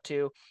jazzed up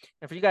too.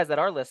 And for you guys that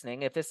are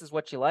listening, if this is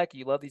what you like,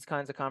 you love these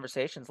kinds of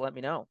conversations, let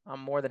me know. I'm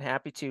more than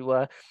happy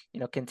to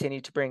continue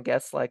to bring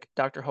guests like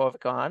Dr.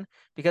 Haavik on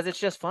because it's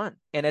just fun,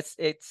 and it's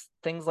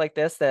things like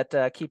this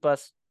that keep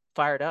us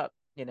fired up.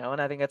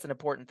 And I think that's an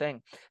important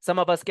thing. Some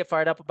of us get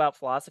fired up about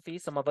philosophy.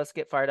 Some of us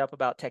get fired up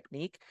about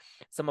technique.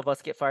 Some of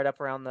us get fired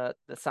up around the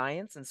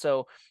science. And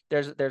so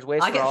there's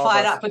ways I for get all of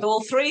fired us. up with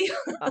all three.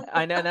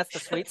 I know, and that's the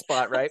sweet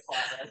spot, right?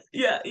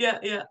 Yeah.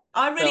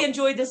 I really So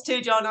enjoyed this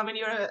too, John. I mean,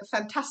 you're a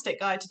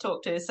fantastic guy to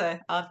talk to, so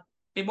I'd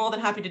be more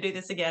than happy to do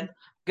this again.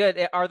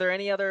 good. Are there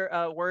any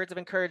other words of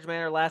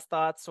encouragement or last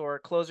thoughts or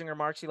closing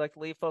remarks you'd like to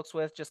leave folks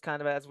with, just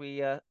kind of as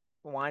we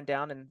wind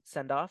down and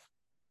send off?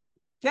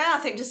 Yeah, I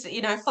think just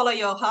follow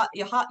your heart,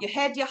 your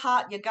head, your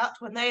heart, your gut.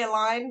 When they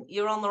align,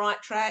 you're on the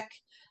right track.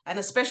 And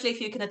especially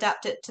if you can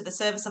adapt it to the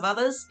service of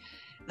others,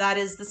 that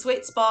is the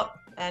sweet spot.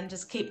 And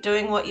just keep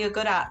doing what you're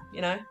good at.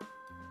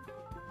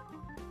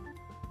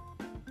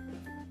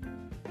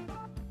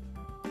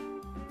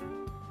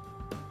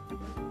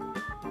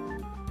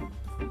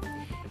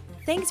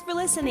 Thanks for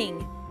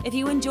listening. If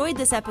you enjoyed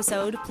this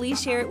episode, please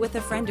share it with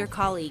a friend or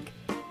colleague.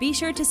 Be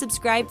sure to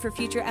subscribe for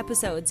future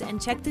episodes and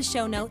check the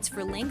show notes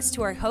for links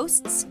to our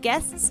hosts,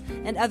 guests,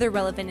 and other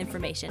relevant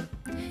information.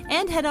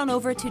 And head on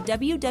over to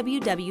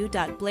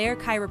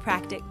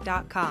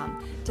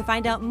www.blairchiropractic.com to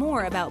find out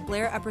more about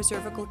Blair Upper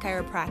Cervical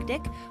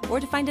Chiropractic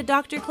or to find a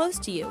doctor close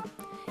to you.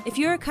 If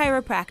you're a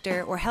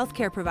chiropractor or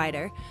healthcare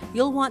provider,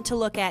 you'll want to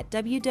look at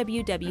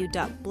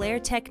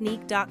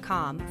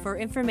www.blairtechnique.com for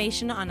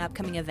information on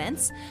upcoming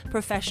events,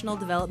 professional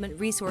development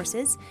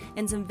resources,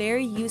 and some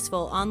very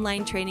useful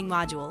online training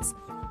modules.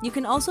 You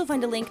can also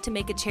find a link to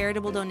make a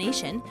charitable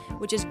donation,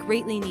 which is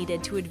greatly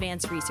needed to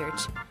advance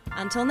research.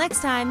 Until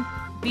next time,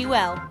 be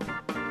well.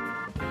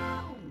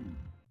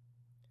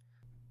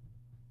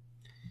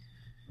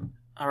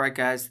 All right,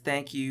 guys.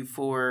 Thank you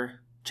for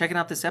checking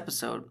out this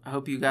episode. I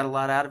hope you got a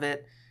lot out of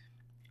it.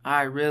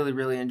 I really,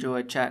 really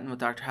enjoyed chatting with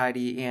Dr.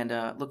 Heidi and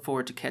look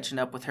forward to catching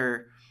up with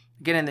her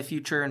again in the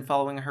future and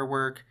following her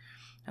work.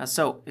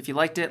 So if you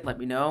liked it, let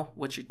me know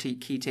what your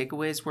key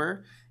takeaways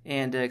were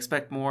and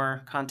expect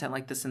more content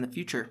like this in the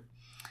future.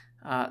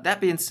 That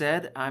being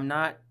said, I'm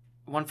not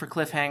one for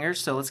cliffhangers,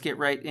 so let's get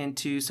right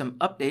into some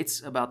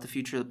updates about the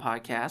future of the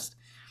podcast.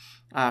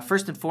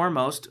 First and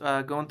foremost,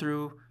 going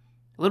through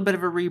a little bit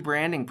of a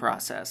rebranding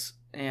process.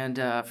 And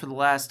for the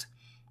last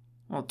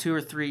 2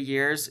 or 3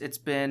 years, it's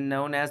been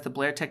known as the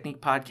Blair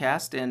Technique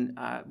Podcast, and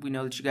we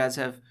know that you guys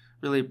have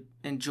really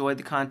enjoyed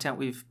the content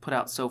we've put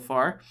out so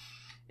far.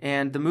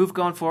 And the move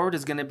going forward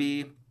is going to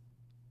be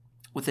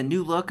with a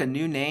new look, a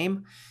new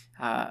name,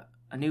 a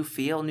new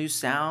feel, new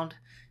sound,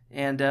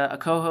 and a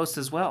co-host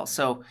as well.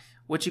 So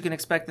what you can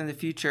expect in the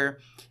future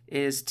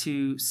is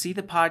to see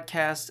the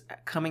podcast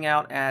coming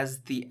out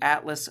as the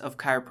Atlas of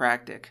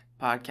Chiropractic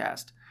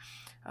podcast.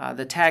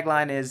 The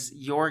tagline is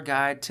Your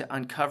Guide to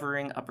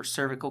Uncovering Upper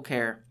Cervical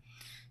Care.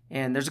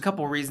 And there's a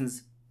couple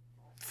reasons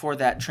for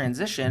that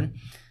transition.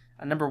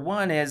 Number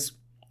one is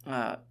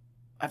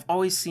I've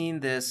always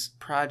seen this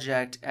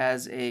project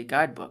as a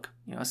guidebook,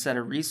 a set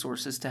of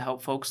resources to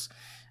help folks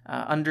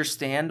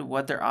understand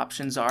what their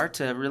options are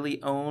to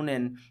really own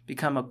and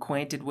become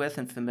acquainted with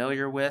and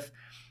familiar with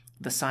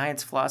the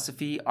science,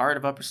 philosophy, art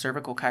of upper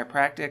cervical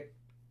chiropractic,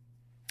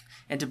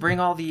 and to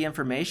bring all the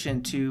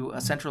information to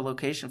a central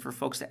location for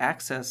folks to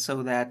access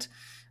so that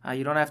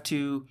you don't have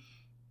to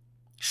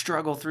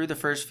struggle through the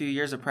first few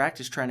years of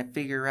practice trying to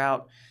figure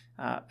out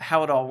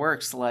how it all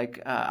works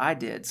like I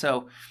did.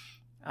 So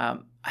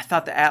I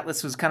thought the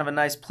Atlas was kind of a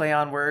nice play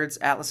on words,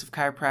 Atlas of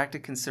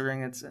Chiropractic,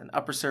 considering it's an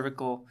upper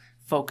cervical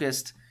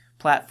focused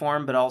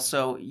platform, but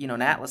also,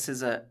 an Atlas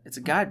it's a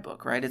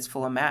guidebook, right? It's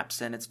full of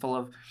maps and it's full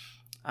of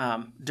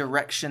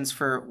directions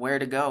for where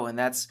to go. And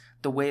that's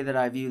the way that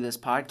I view this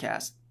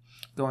podcast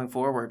going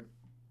forward.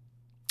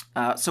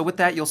 So with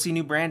that, you'll see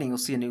new branding. You'll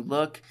see a new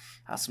look,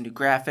 some new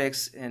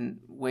graphics,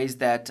 and ways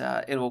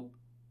that it'll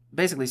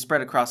basically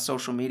spread across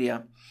social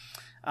media.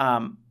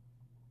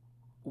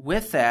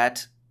 With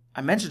that, I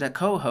mentioned a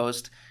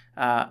co-host.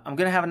 I'm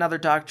going to have another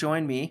doc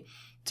join me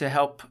to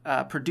help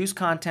produce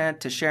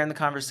content, to share in the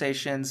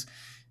conversations,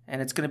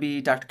 and it's going to be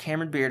Dr.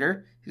 Cameron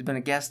Bearder. He's been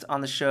a guest on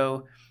the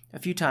show a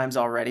few times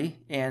already,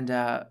 and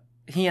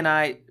he and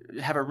I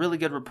have a really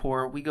good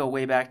rapport. We go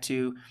way back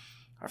to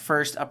our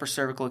first upper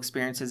cervical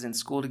experiences in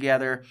school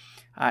together,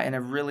 and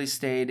have really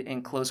stayed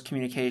in close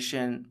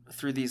communication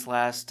through these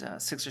last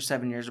 6 or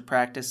 7 years of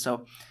practice.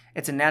 So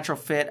it's a natural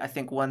fit. I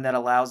think one that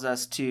allows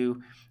us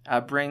to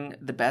bring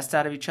the best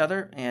out of each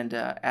other and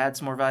add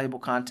some more valuable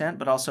content,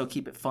 but also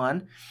keep it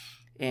fun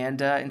and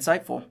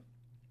insightful.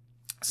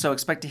 So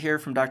expect to hear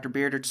from Dr.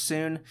 Bearder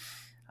soon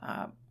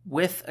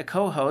with a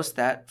co-host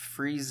that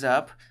frees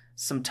up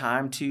some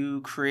time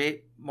to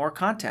create more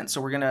content.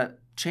 So we're going to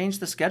change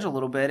the schedule a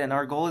little bit, and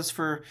our goal is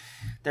for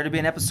there to be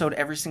an episode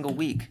every single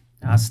week,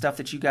 stuff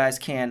that you guys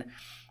can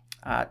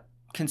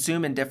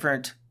consume in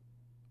different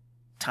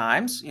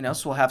times.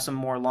 So we'll have some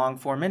more long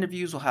form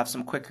interviews, we'll have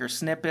some quicker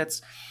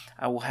snippets,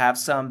 we'll have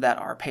some that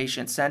are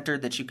patient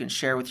centered that you can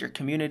share with your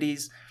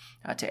communities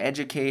to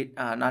educate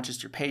not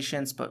just your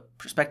patients but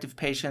prospective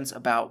patients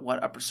about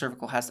what upper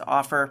cervical has to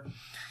offer,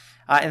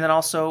 and then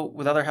also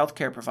with other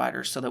healthcare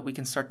providers, so that we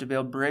can start to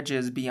build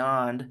bridges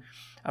beyond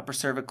upper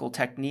cervical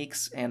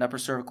techniques and upper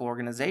cervical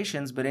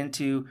organizations, but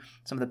into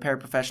some of the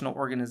paraprofessional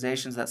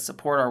organizations that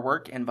support our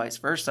work and vice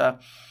versa.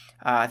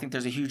 I think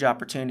there's a huge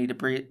opportunity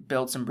to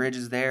build some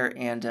bridges there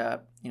and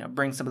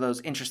bring some of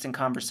those interesting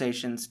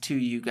conversations to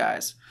you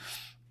guys.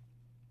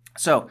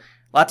 So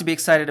a lot to be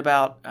excited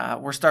about.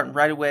 We're starting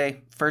right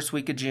away, first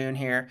week of June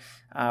here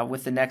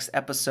with the next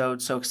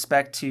episode. So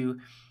expect to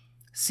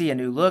see a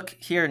new look,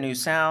 hear a new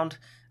sound,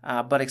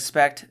 but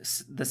expect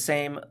the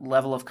same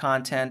level of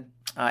content.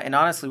 And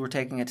honestly, we're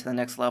taking it to the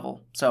next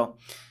level. So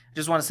I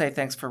just want to say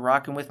thanks for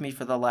rocking with me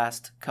for the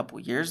last couple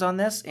years on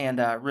this. And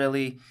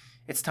really,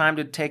 it's time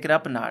to take it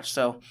up a notch.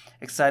 So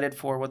excited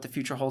for what the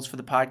future holds for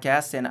the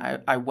podcast. And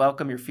I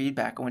welcome your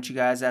feedback. I want you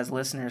guys as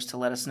listeners to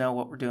let us know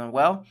what we're doing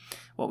well,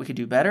 what we could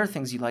do better,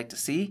 things you'd like to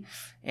see.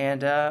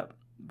 And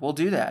we'll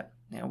do that.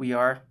 We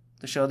are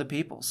the show of the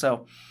people.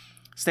 So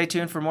stay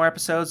tuned for more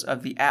episodes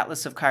of the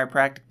Atlas of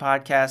Chiropractic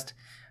podcast,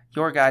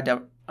 your guide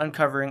to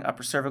uncovering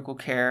upper cervical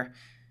care.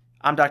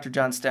 I'm Dr.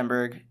 John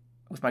Stenberg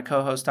with my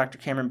co-host, Dr.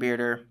 Cameron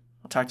Bearder.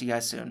 We'll talk to you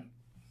guys soon.